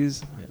grilled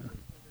cheese. Yeah.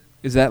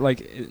 Is that like,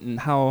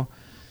 and how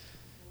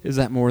is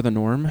that more the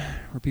norm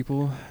where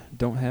people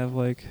don't have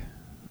like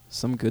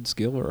some good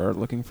skill or are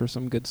looking for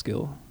some good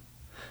skill?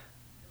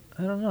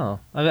 I don't know.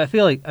 I mean, I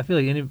feel like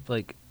any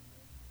like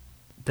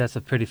that's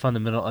a pretty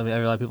fundamental. I mean,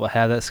 a lot of people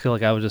have that skill.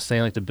 Like I was just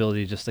saying, like the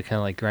ability just to kind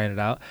of like grind it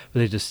out, but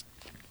they just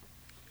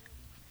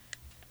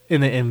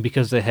and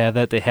because they have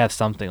that, they have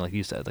something like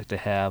you said. Like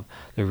they're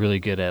really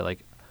good at like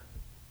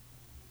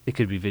it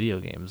could be video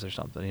games or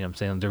something. You know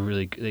what I'm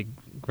saying? They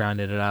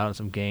grinded it out in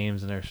some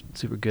games and they're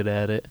super good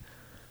at it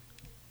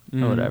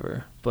or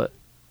whatever. But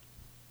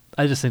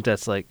I just think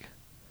that's like,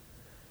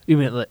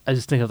 even like, I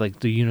just think of like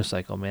the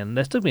unicycle, man.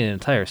 That took me an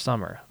entire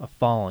summer of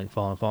falling. You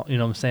know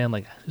what I'm saying?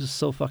 Like, it's just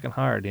so fucking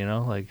hard, you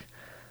know? Like,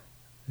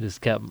 I just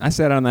kept. I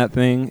sat on that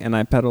thing and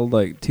I pedaled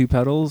like 2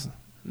 pedals,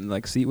 and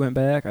like seat went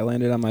back. I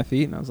landed on my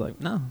feet and I was like,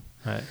 no,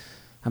 Right.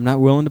 I'm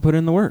not willing to put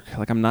in the work.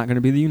 Like, I'm not going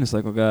to be the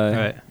unicycle guy.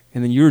 Right.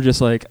 And then you were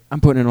just like,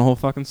 I'm putting in a whole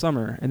fucking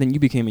summer. And then you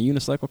became a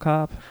unicycle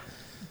cop.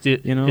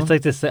 Dude, you know? it's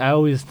like this. I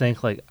always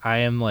think like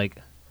I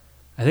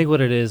think what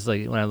it is,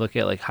 like when I look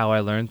at like how I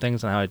learn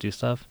things and how I do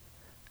stuff,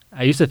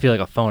 I used to feel like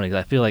a phony 'cause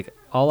I feel like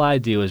all I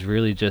do is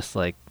really just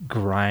like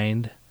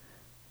grind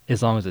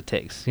as long as it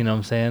takes, you know what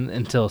I'm saying,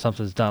 until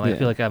something's done. Yeah. I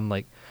feel like I'm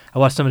like, I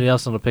watch somebody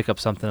else and they'll pick up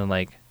something in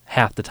like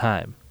half the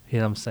time, you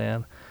know what I'm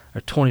saying,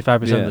 or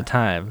 25% of the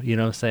time, you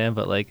know what I'm saying.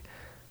 But like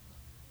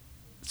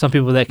some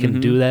people that can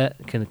do that,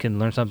 can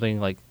learn something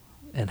like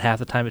in half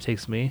the time it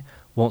takes me,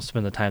 won't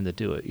spend the time to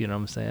do it, you know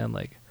what I'm saying.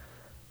 Like,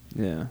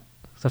 Yeah.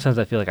 sometimes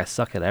I feel like I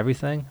suck at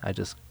everything. I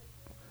just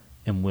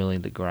am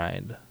willing to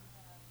grind,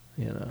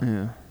 you know.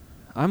 Yeah.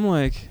 I'm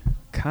like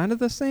kind of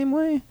the same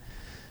way,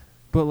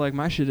 but like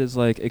my shit is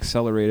like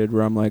accelerated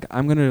where I'm like,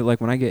 I'm going to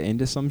like when I get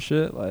into some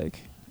shit, like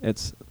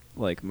it's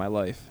like my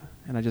life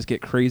and I just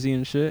get crazy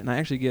and shit and I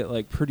actually get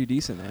like pretty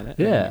decent at it.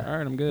 Yeah. I'm like, all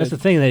right, I'm good. That's the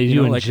thing, that You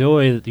you know,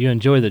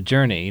 enjoy the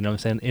journey, you know what I'm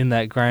saying? In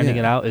that grinding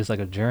it Yeah. out is like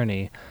a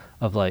journey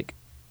of like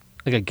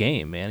a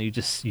game, man. You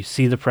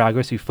see the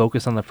progress, you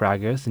focus on the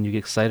progress and you get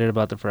excited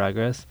about the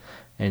progress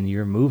and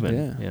you're moving,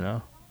 Yeah. you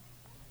know.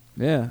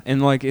 Yeah.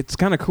 And like it's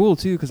kind of cool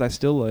too cuz I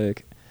still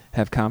like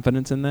have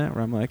confidence in that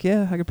where I'm like,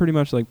 yeah, I could pretty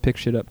much like pick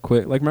shit up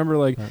quick. Like remember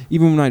like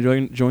even when I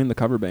joined the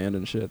cover band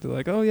and shit, they're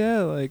like, "Oh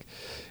yeah, like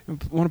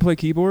want to play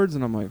keyboards?"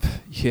 And I'm like,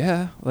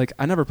 "Yeah." Like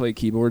I never played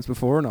keyboards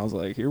before and I was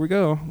like, "Here we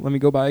go. Let me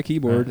go buy a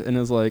keyboard." And it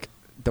was like,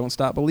 "Don't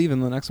stop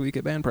believing the next week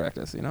at band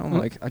practice," you know?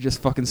 Like I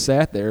just fucking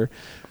sat there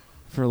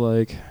for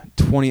like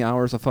 20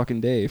 hours a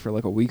fucking day for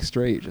like a week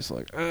straight, just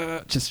like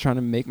just trying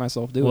to make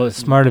myself do it. Well, it's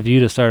smart of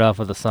you to start off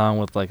with a song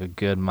with like a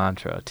good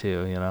mantra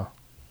too, you know.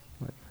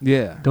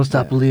 Yeah. Don't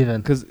stop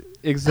believing. Because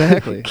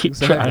exactly. Keep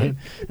exactly. trying.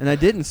 And I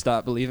didn't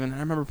stop believing. I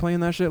remember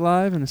playing that shit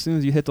live, and as soon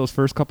as you hit those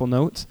first couple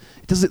notes,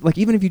 it does it like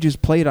even if you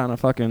just play it on a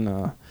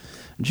fucking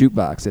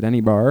jukebox at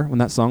any bar, when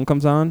that song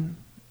comes on,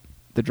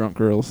 the drunk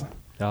girls,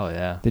 Oh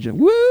yeah. they just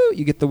woo,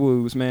 you get the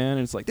woos, man.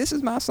 And it's like, this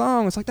is my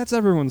song. It's like, that's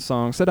everyone's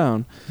song. Sit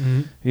down.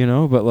 You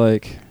know, but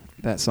like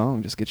that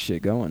song just gets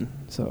shit going.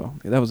 So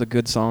that was a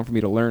good song for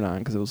me to learn on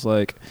because it was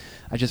like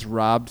I just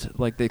robbed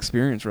like the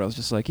experience where I was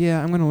just like, yeah,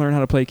 I'm going to learn how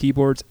to play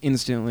keyboards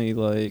instantly.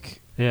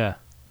 Like, Yeah.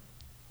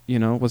 you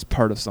know, was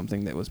part of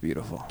something that was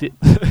beautiful.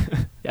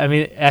 I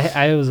mean,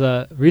 I was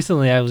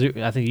recently.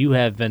 I think you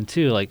have been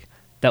too. Like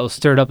that was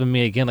stirred up in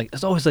me again. Like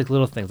it's always like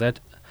little things. I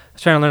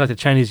was trying to learn like the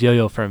Chinese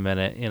yo-yo for a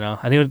minute. You know,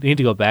 I need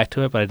to go back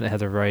to it, but I didn't have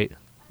the right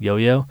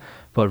yo-yo.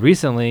 But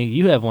recently,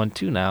 you have one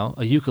too now,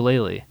 a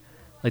ukulele.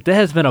 Like that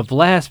has been a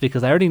blast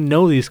because I already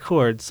know these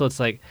chords. So it's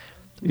like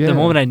the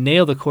moment I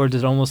nail the chords,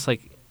 it's almost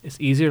like it's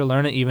easier to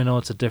learn it, even though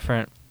it's a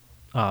different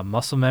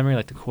muscle memory,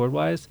 like the chord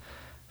wise.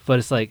 But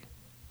it's like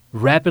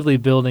rapidly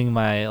building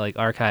my like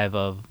archive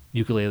of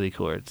ukulele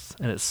chords,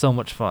 and it's so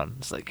much fun.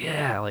 It's like,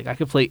 yeah, like I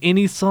could play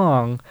any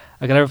song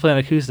I could ever play on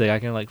acoustic. I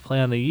can like play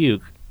on the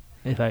uke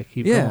if I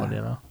keep going,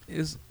 you know.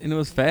 And it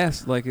was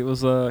fast. Like it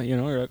was you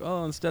know, you're like,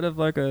 oh, instead of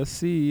like a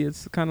C,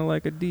 it's kind of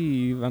like a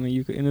D on a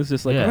ukulele. And it was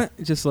just like what?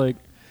 It's just like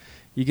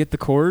you get the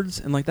chords.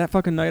 And like that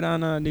fucking night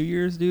on New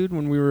Year's, dude,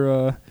 when we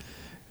were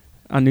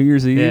on New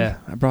Year's Eve,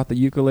 I brought the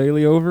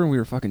ukulele over and we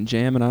were fucking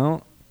jamming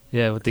out.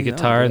 Yeah, with the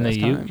guitar and the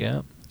uke.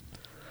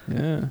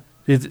 Yeah.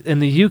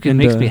 And the uke, it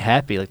makes me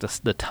happy, like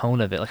the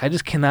tone of it. Like I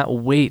just cannot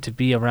wait to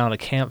be around a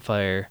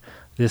campfire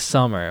this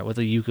summer with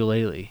a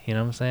ukulele. You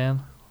know what I'm saying?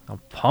 I'm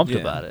pumped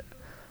about it.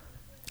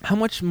 How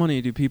much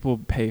money do people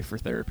pay for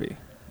therapy?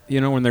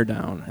 You know, when they're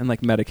down and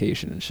like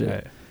medication and shit.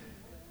 Right.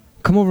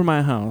 Come over to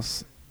my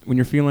house when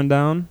you're feeling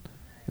down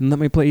and let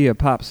me play you a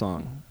pop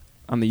song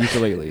on the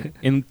ukulele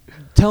and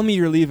tell me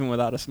you're leaving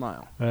without a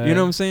smile. Right. You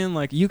know what I'm saying?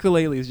 Like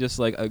ukulele is just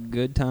like a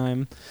good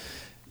time.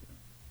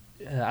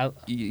 Yeah,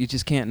 You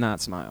just can't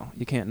not smile.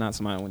 You can't not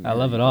smile when you're I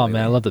love it all,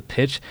 man. I love the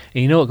pitch.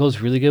 And you know what goes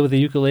really good with the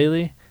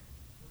ukulele?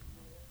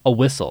 A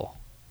whistle.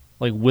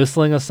 Like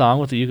whistling a song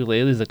with the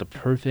ukulele is like the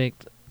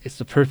perfect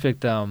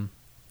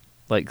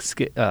like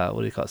what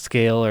do you call it?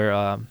 Scale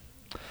or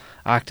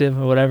octave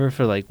or whatever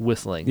for like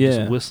whistling. Yeah.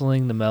 Just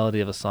whistling the melody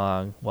of a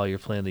song while you're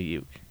playing the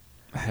uke.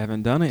 I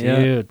haven't done it yet.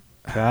 Dude,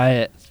 try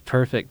it. It's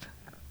perfect.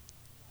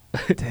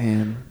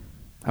 Damn.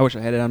 I wish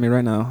I had it on me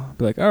right now.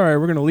 Be like, all right,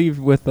 we're gonna leave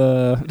with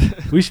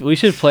we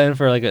should plan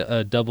for like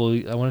a double.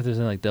 I wonder if there's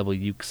any like double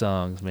uke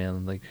songs,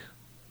 man. Like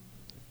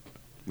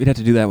we'd have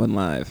to do that one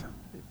live.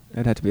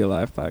 It'd have to be a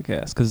live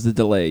podcast because the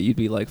delay. You'd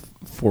be like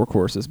 4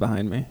 courses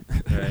behind me.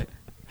 Right.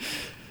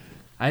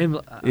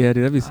 Yeah,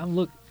 dude,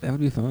 that would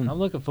be fun. I'm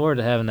looking forward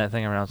to having that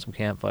thing around some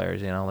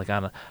campfires. You know, like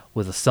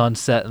with a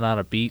sunset and on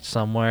a beach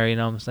somewhere. You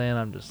know what I'm saying?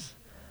 I'm just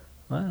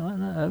Why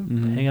not? I'm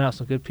Mhm. hanging out with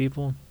some good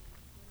people.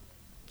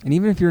 And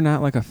even if you're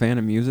not like a fan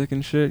of music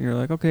and shit, and you're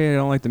like, okay, I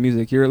don't like the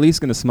music, you're at least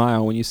gonna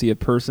smile when you see a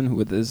person who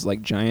with as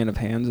like giant of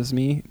hands as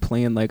me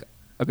playing like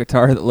a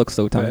guitar that looks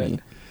so tiny. Right.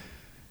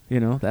 You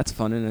know, that's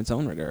fun in its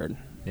own regard.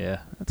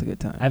 Yeah. That's a good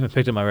time. I haven't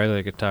picked up my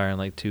regular guitar in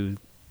like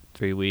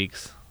 2-3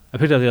 weeks. I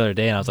picked it up the other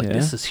day and I was like, Yeah?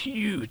 this is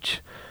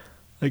huge.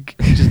 Like,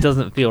 it just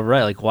doesn't feel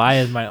right. Like, why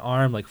is my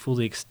arm like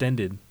fully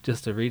extended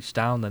just to reach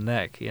down the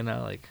neck? You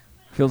know, like.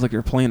 Feels like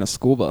you're playing a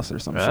school bus or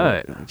some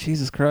Right. shit. Like,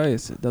 Jesus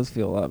Christ, it does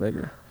feel a lot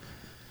bigger.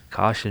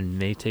 Caution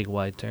may take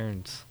wide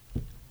turns.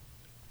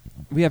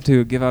 We have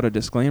to give out a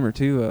disclaimer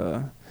too.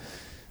 I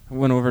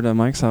went over to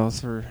Mike's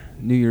house for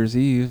New Year's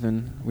Eve,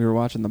 and we were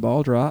watching the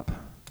ball drop,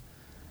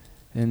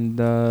 and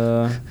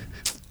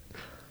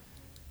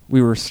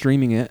we were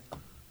streaming it,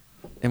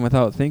 and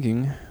without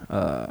thinking,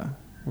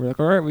 we're like,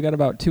 all right, we got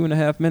about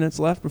 2.5 minutes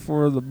left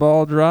before the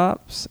ball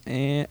drops,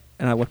 and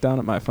I look down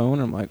at my phone,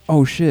 and I'm like,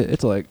 oh shit,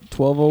 it's like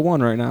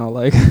 12:01 right now,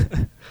 like.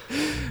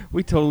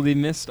 We totally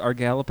missed our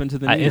gallop into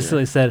the new year. I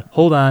instantly said,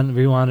 hold on,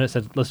 rewound it,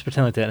 said, let's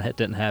pretend like that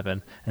didn't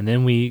happen. And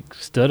then we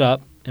stood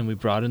up and we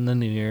brought in the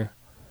new year.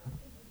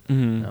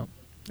 Mm-hmm. No.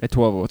 At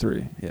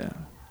 12:03, yeah.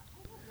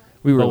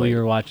 We were late.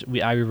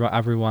 watching. I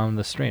rewound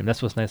the stream.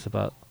 That's what's nice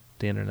about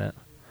the internet.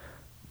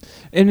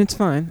 And it's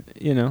fine,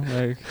 you know,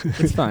 like,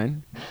 it's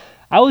fine.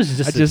 I was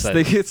just I just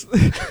excited. think it's...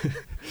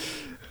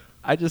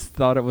 I just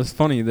thought it was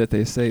funny that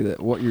they say that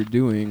what you're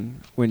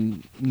doing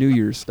when New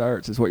Year's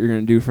starts is what you're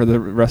going to do for the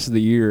rest of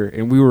the year.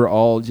 And we were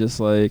all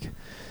just like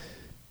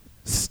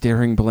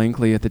staring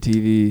blankly at the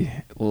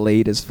TV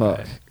late as fuck.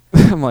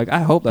 Right. I'm like,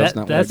 I hope that's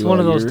not what I do one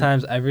of all those year.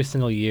 times every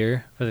single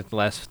year for like the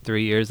last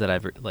 3 years that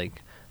I've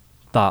like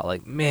thought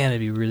like, man,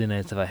 it'd be really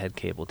nice if I had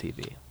cable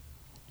TV.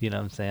 You know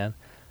what I'm saying?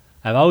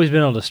 I've always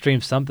been able to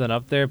stream something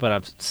up there, but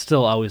I'm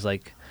still always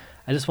like,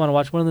 I just want to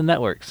watch one of the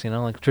networks, you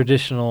know, like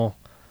traditional,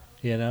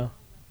 you know.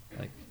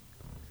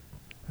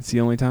 It's the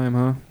only time,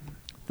 huh?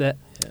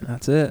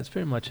 That's it. That's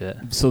pretty much it.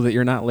 So that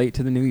you're not late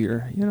to the new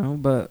year, you know,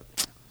 but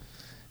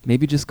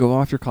maybe just go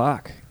off your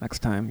clock next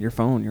time. Your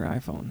phone, your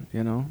iPhone,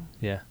 you know?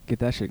 Yeah. Get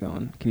that shit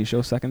going. Can you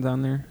show seconds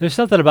on there? There's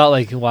something about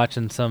like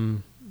watching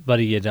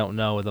somebody you don't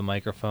know with a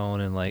microphone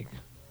and like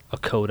a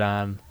coat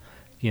on,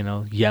 you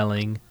know,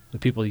 yelling, the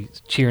people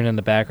cheering in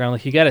the background.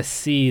 Like you got to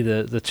see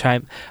the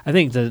chime. I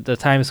think the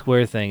Times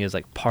Square thing is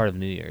like part of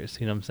New Year's.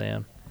 You know what I'm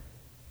saying?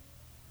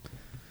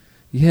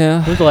 Yeah.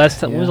 When was the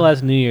last when was the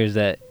last New Year's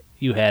that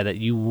you had that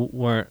you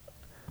weren't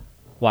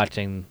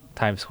watching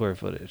Times Square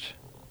footage?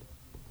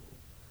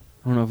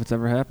 I don't know if it's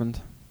ever happened.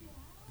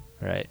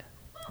 Right.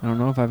 I don't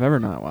know if I've ever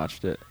not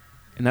watched it.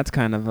 And that's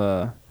kind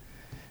of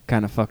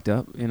fucked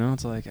up, you know?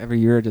 It's like every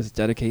year I just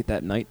dedicate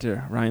that night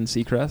to Ryan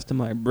Seacrest. I'm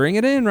like, bring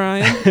it in,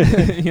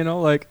 Ryan. You know,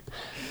 like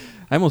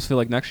I almost feel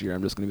like next year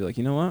I'm just going to be like,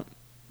 you know what?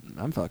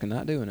 I'm fucking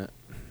not doing it.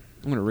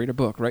 I'm going to read a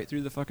book right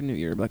through the fucking new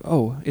year. Be like,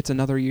 oh, it's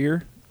another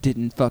year?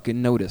 Didn't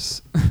fucking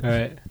notice. All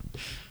right.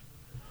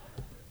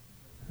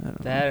 I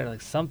don't That know. or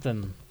like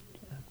something.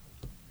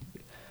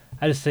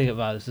 I just think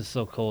about this is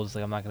so cold. It's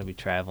like I'm not going to be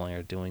traveling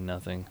or doing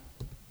nothing.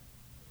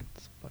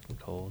 It's fucking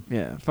cold.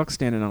 Yeah, fuck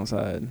standing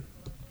outside.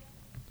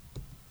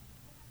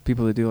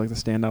 People that do like the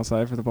stand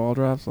outside for the ball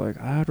drops, like,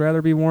 I'd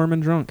rather be warm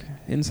and drunk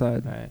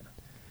inside Right.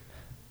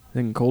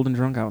 than cold and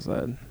drunk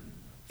outside.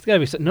 It's got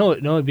to be no,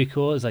 it'd be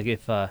cool is like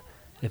if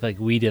like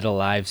we did a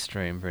live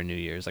stream for New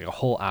Year's, like a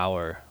whole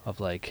hour of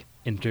like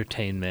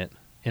entertainment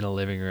in a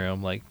living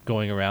room, like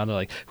going around and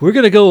like we're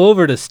gonna go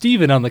over to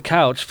Steven on the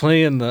couch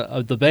playing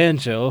the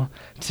banjo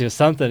to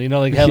something, you know,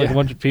 like have like a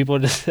bunch of people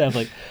just have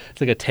like it's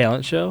like a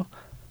talent show,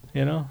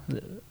 you know.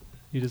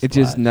 You just It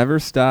just watch. never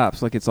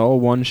stops. Like it's all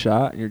one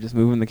shot, and you're just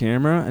moving the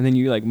camera, and then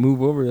you like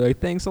move over, you're like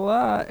thanks a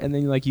lot, and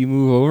then like you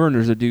move over, and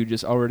there's a dude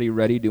just already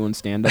ready doing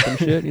stand up and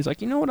shit. And he's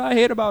like, you know what I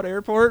hate about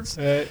airports?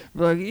 Right.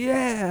 We're like,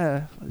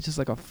 yeah, it's just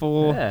like a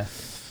full, Yeah.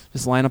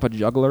 just line up a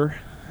juggler.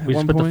 We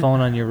just put the phone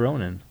on your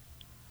Ronin.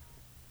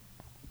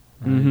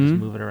 And we just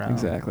move it around.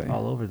 Exactly.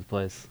 All over the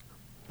place.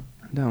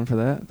 I'm down for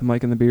that. The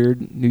Mike and the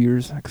Beard New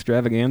Year's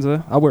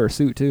extravaganza. I'll wear a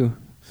suit too,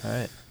 All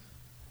right.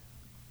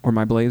 or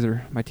my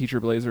blazer, my teacher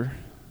blazer.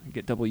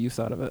 Get double use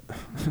out of it.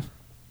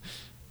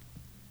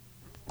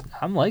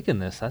 I'm liking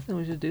this. I think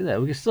we should do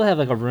that. We could still have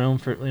like a room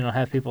for, you know,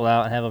 have people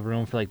out and have a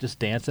room for like just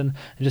dancing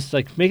and just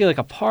like make it like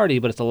a party,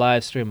 but it's a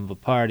live stream of a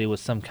party with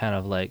some kind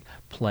of like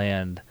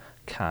planned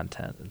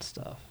content and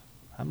stuff.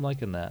 I'm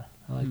liking that.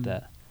 I like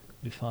that.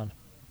 It'd be fun.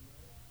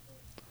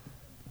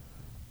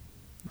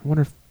 I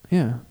wonder if,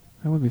 yeah,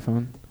 that would be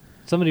fun.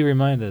 Somebody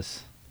remind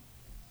us.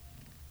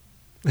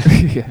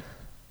 Yeah.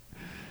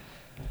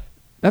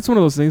 That's one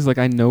of those things, like,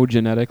 I know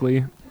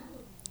genetically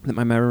that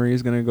my memory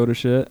is going to go to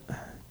shit.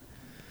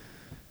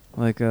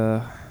 Like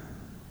I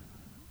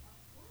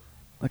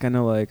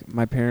know, like,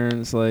 my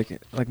parents, like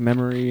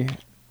memory,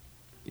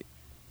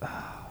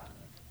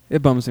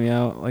 it bums me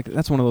out. Like,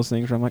 that's one of those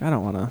things where I'm like, I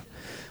don't want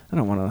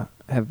to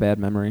have bad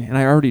memory. And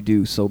I already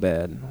do so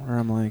bad, where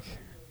I'm like,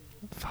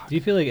 fuck. Do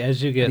you feel like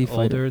as you do you get fight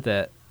older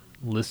that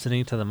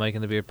listening to the Mike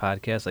and the Beard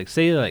podcast, like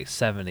say you're like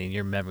 70 and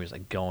your memory's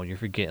like going, you're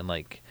forgetting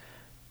like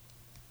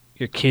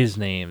your kids'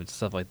 names,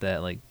 stuff like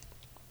that. Like,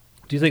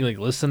 do you think like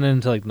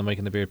listening to like the Mike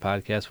and the Beard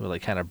podcast would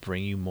like kind of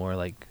bring you more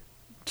like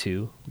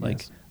to like,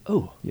 Yes.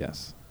 oh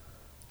Yes.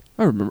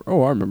 I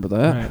remember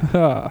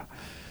that.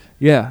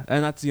 Yeah,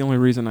 and that's the only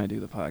reason I do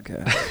the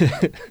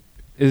podcast.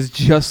 Is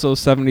just so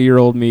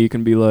 70-year-old me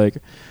can be like,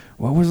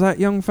 what was that,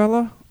 young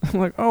fella? I'm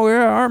like, oh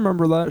yeah, I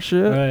remember that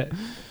shit. right,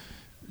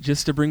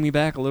 Just to bring me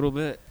back a little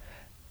bit.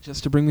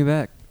 Just to bring me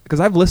back. Because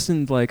I've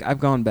listened, like, I've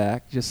gone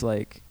back just,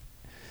 like,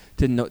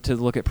 to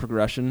look at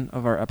progression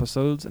of our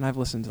episodes, and I've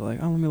listened to, like,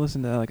 oh, let me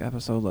listen to, like,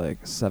 episode,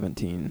 like,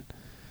 17.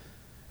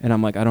 And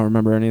I'm like, I don't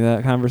remember any of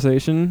that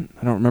conversation.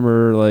 I don't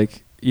remember,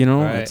 like, you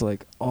know, Right. it's,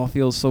 like, all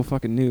feels so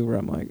fucking new where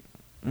I'm like,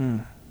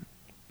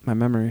 my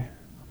memory,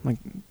 like,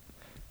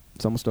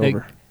 it's almost Like,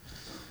 over.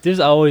 there's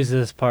always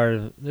this part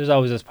of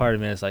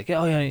me that's like,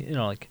 oh yeah, you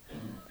know, like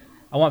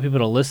I want people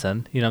to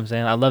listen, you know what I'm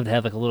saying? I'd love to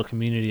have like a little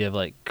community of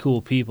like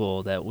cool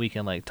people that we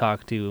can like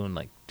talk to and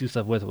like do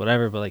stuff with,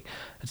 whatever, but like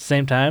at the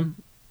same time,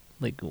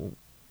 like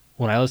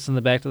when I listen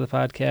back to the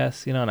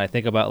podcast, you know, and I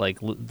think about like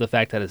the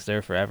fact that it's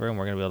there forever and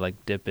we're going to be able to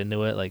like dip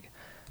into it like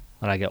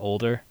when I get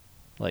older,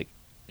 like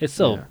it's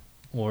still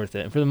worth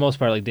it. And for the most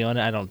part, like doing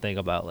it, I don't think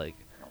about like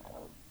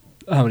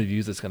how many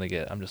views it's going to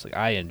get. I'm just like,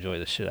 I enjoy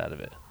the shit out of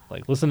it.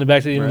 Like listening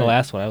back to even the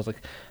last one, I was like,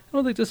 I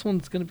don't think this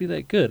one's gonna be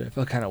that good. I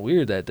felt kind of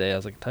weird that day. I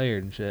was like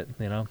tired and shit,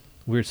 you know,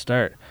 weird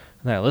start.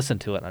 And then I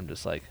listened to it, and I'm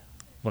just like,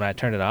 when I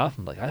turned it off,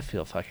 I'm like, I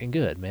feel fucking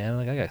good, man.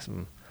 Like I got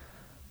some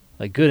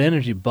like good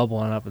energy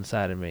bubbling up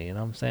inside of me. You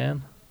know what I'm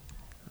saying?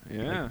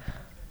 Yeah. Like,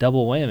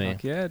 double whammy.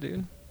 Fuck yeah,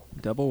 dude.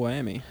 Double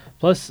whammy.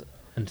 Plus,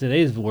 in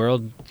today's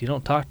world, you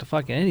don't talk to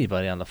fucking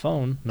anybody on the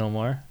phone no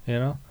more. You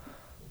know,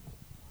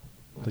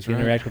 That's you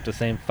right. interact with the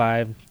same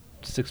 5,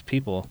 6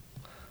 people.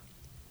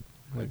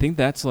 I think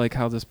that's like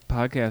how this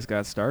podcast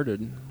got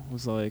started.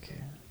 Was like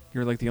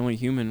you're like the only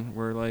human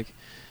where like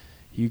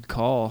you'd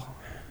call.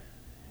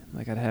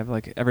 Like I'd have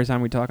like every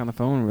time we talk on the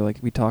phone,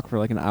 we talk for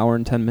like an hour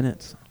and 10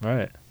 minutes.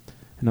 Right.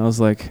 And I was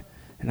like,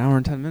 an hour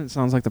and 10 minutes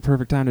sounds like the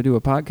perfect time to do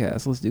a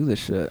podcast. Let's do this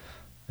shit.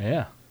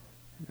 Yeah.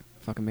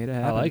 Fucking made it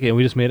happen. I like it.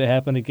 We just made it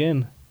happen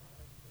again.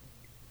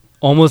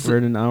 Almost. We're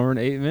at an hour and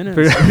 8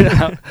 minutes.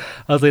 I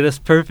was like, that's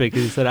perfect.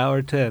 'Cause you said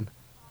hour 10.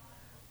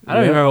 I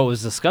don't even remember what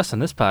was discussed in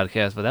this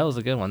podcast, but that was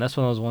a good one. That's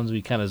one of those ones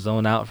we kind of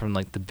zone out from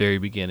like the very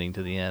beginning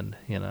to the end,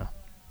 you know.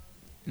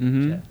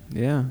 Mm-hmm.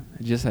 Yeah,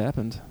 it just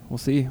happened. We'll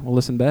see. We'll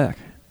listen back.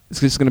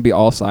 It's just gonna be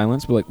all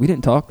silence. But like, we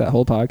didn't talk that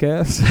whole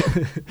podcast.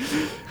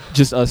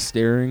 Just us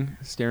staring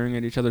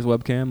at each other's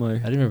webcam.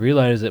 Like, I didn't even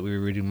realize that we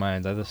were reading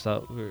minds. I just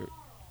thought we were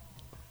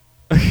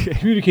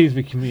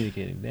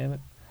communicating. Damn it.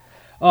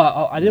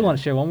 Oh, I did want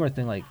to share one more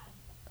thing. Like,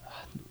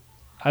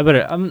 I'm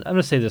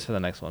gonna save this for the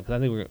next one because I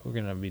think we're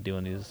gonna be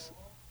doing these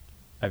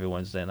every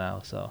Wednesday now.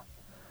 So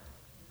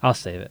I'll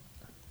save it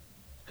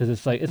because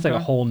it's like a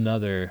whole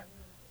nother.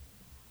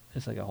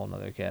 It's like a whole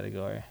nother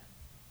category.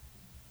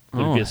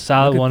 It'll be a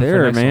solid one there,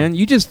 for next man. one.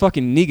 You just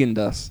fucking Negan'd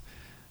us.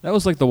 That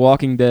was like The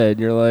Walking Dead.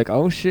 You're like,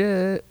 oh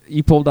shit.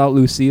 You pulled out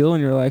Lucille,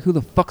 and you're like, who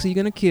the fuck's are you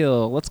gonna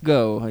kill? Let's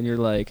go. And you're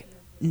like,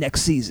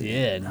 next season.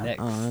 Yeah,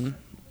 next.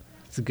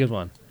 It's a good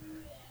one.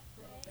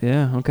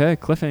 Yeah. Okay.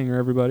 Cliffhanger,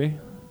 everybody.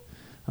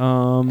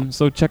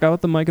 So check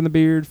out the Mike and the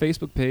Beard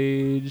Facebook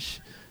page.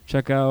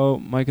 Check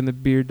out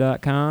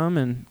MikeandTheBeard.com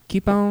and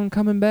keep on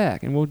coming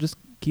back, and we'll just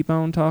keep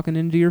on talking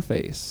into your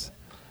face.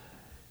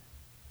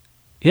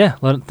 Yeah,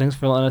 thanks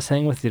for letting us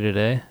hang with you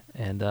today,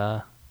 and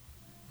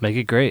make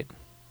it great.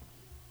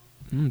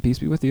 Peace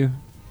be with you.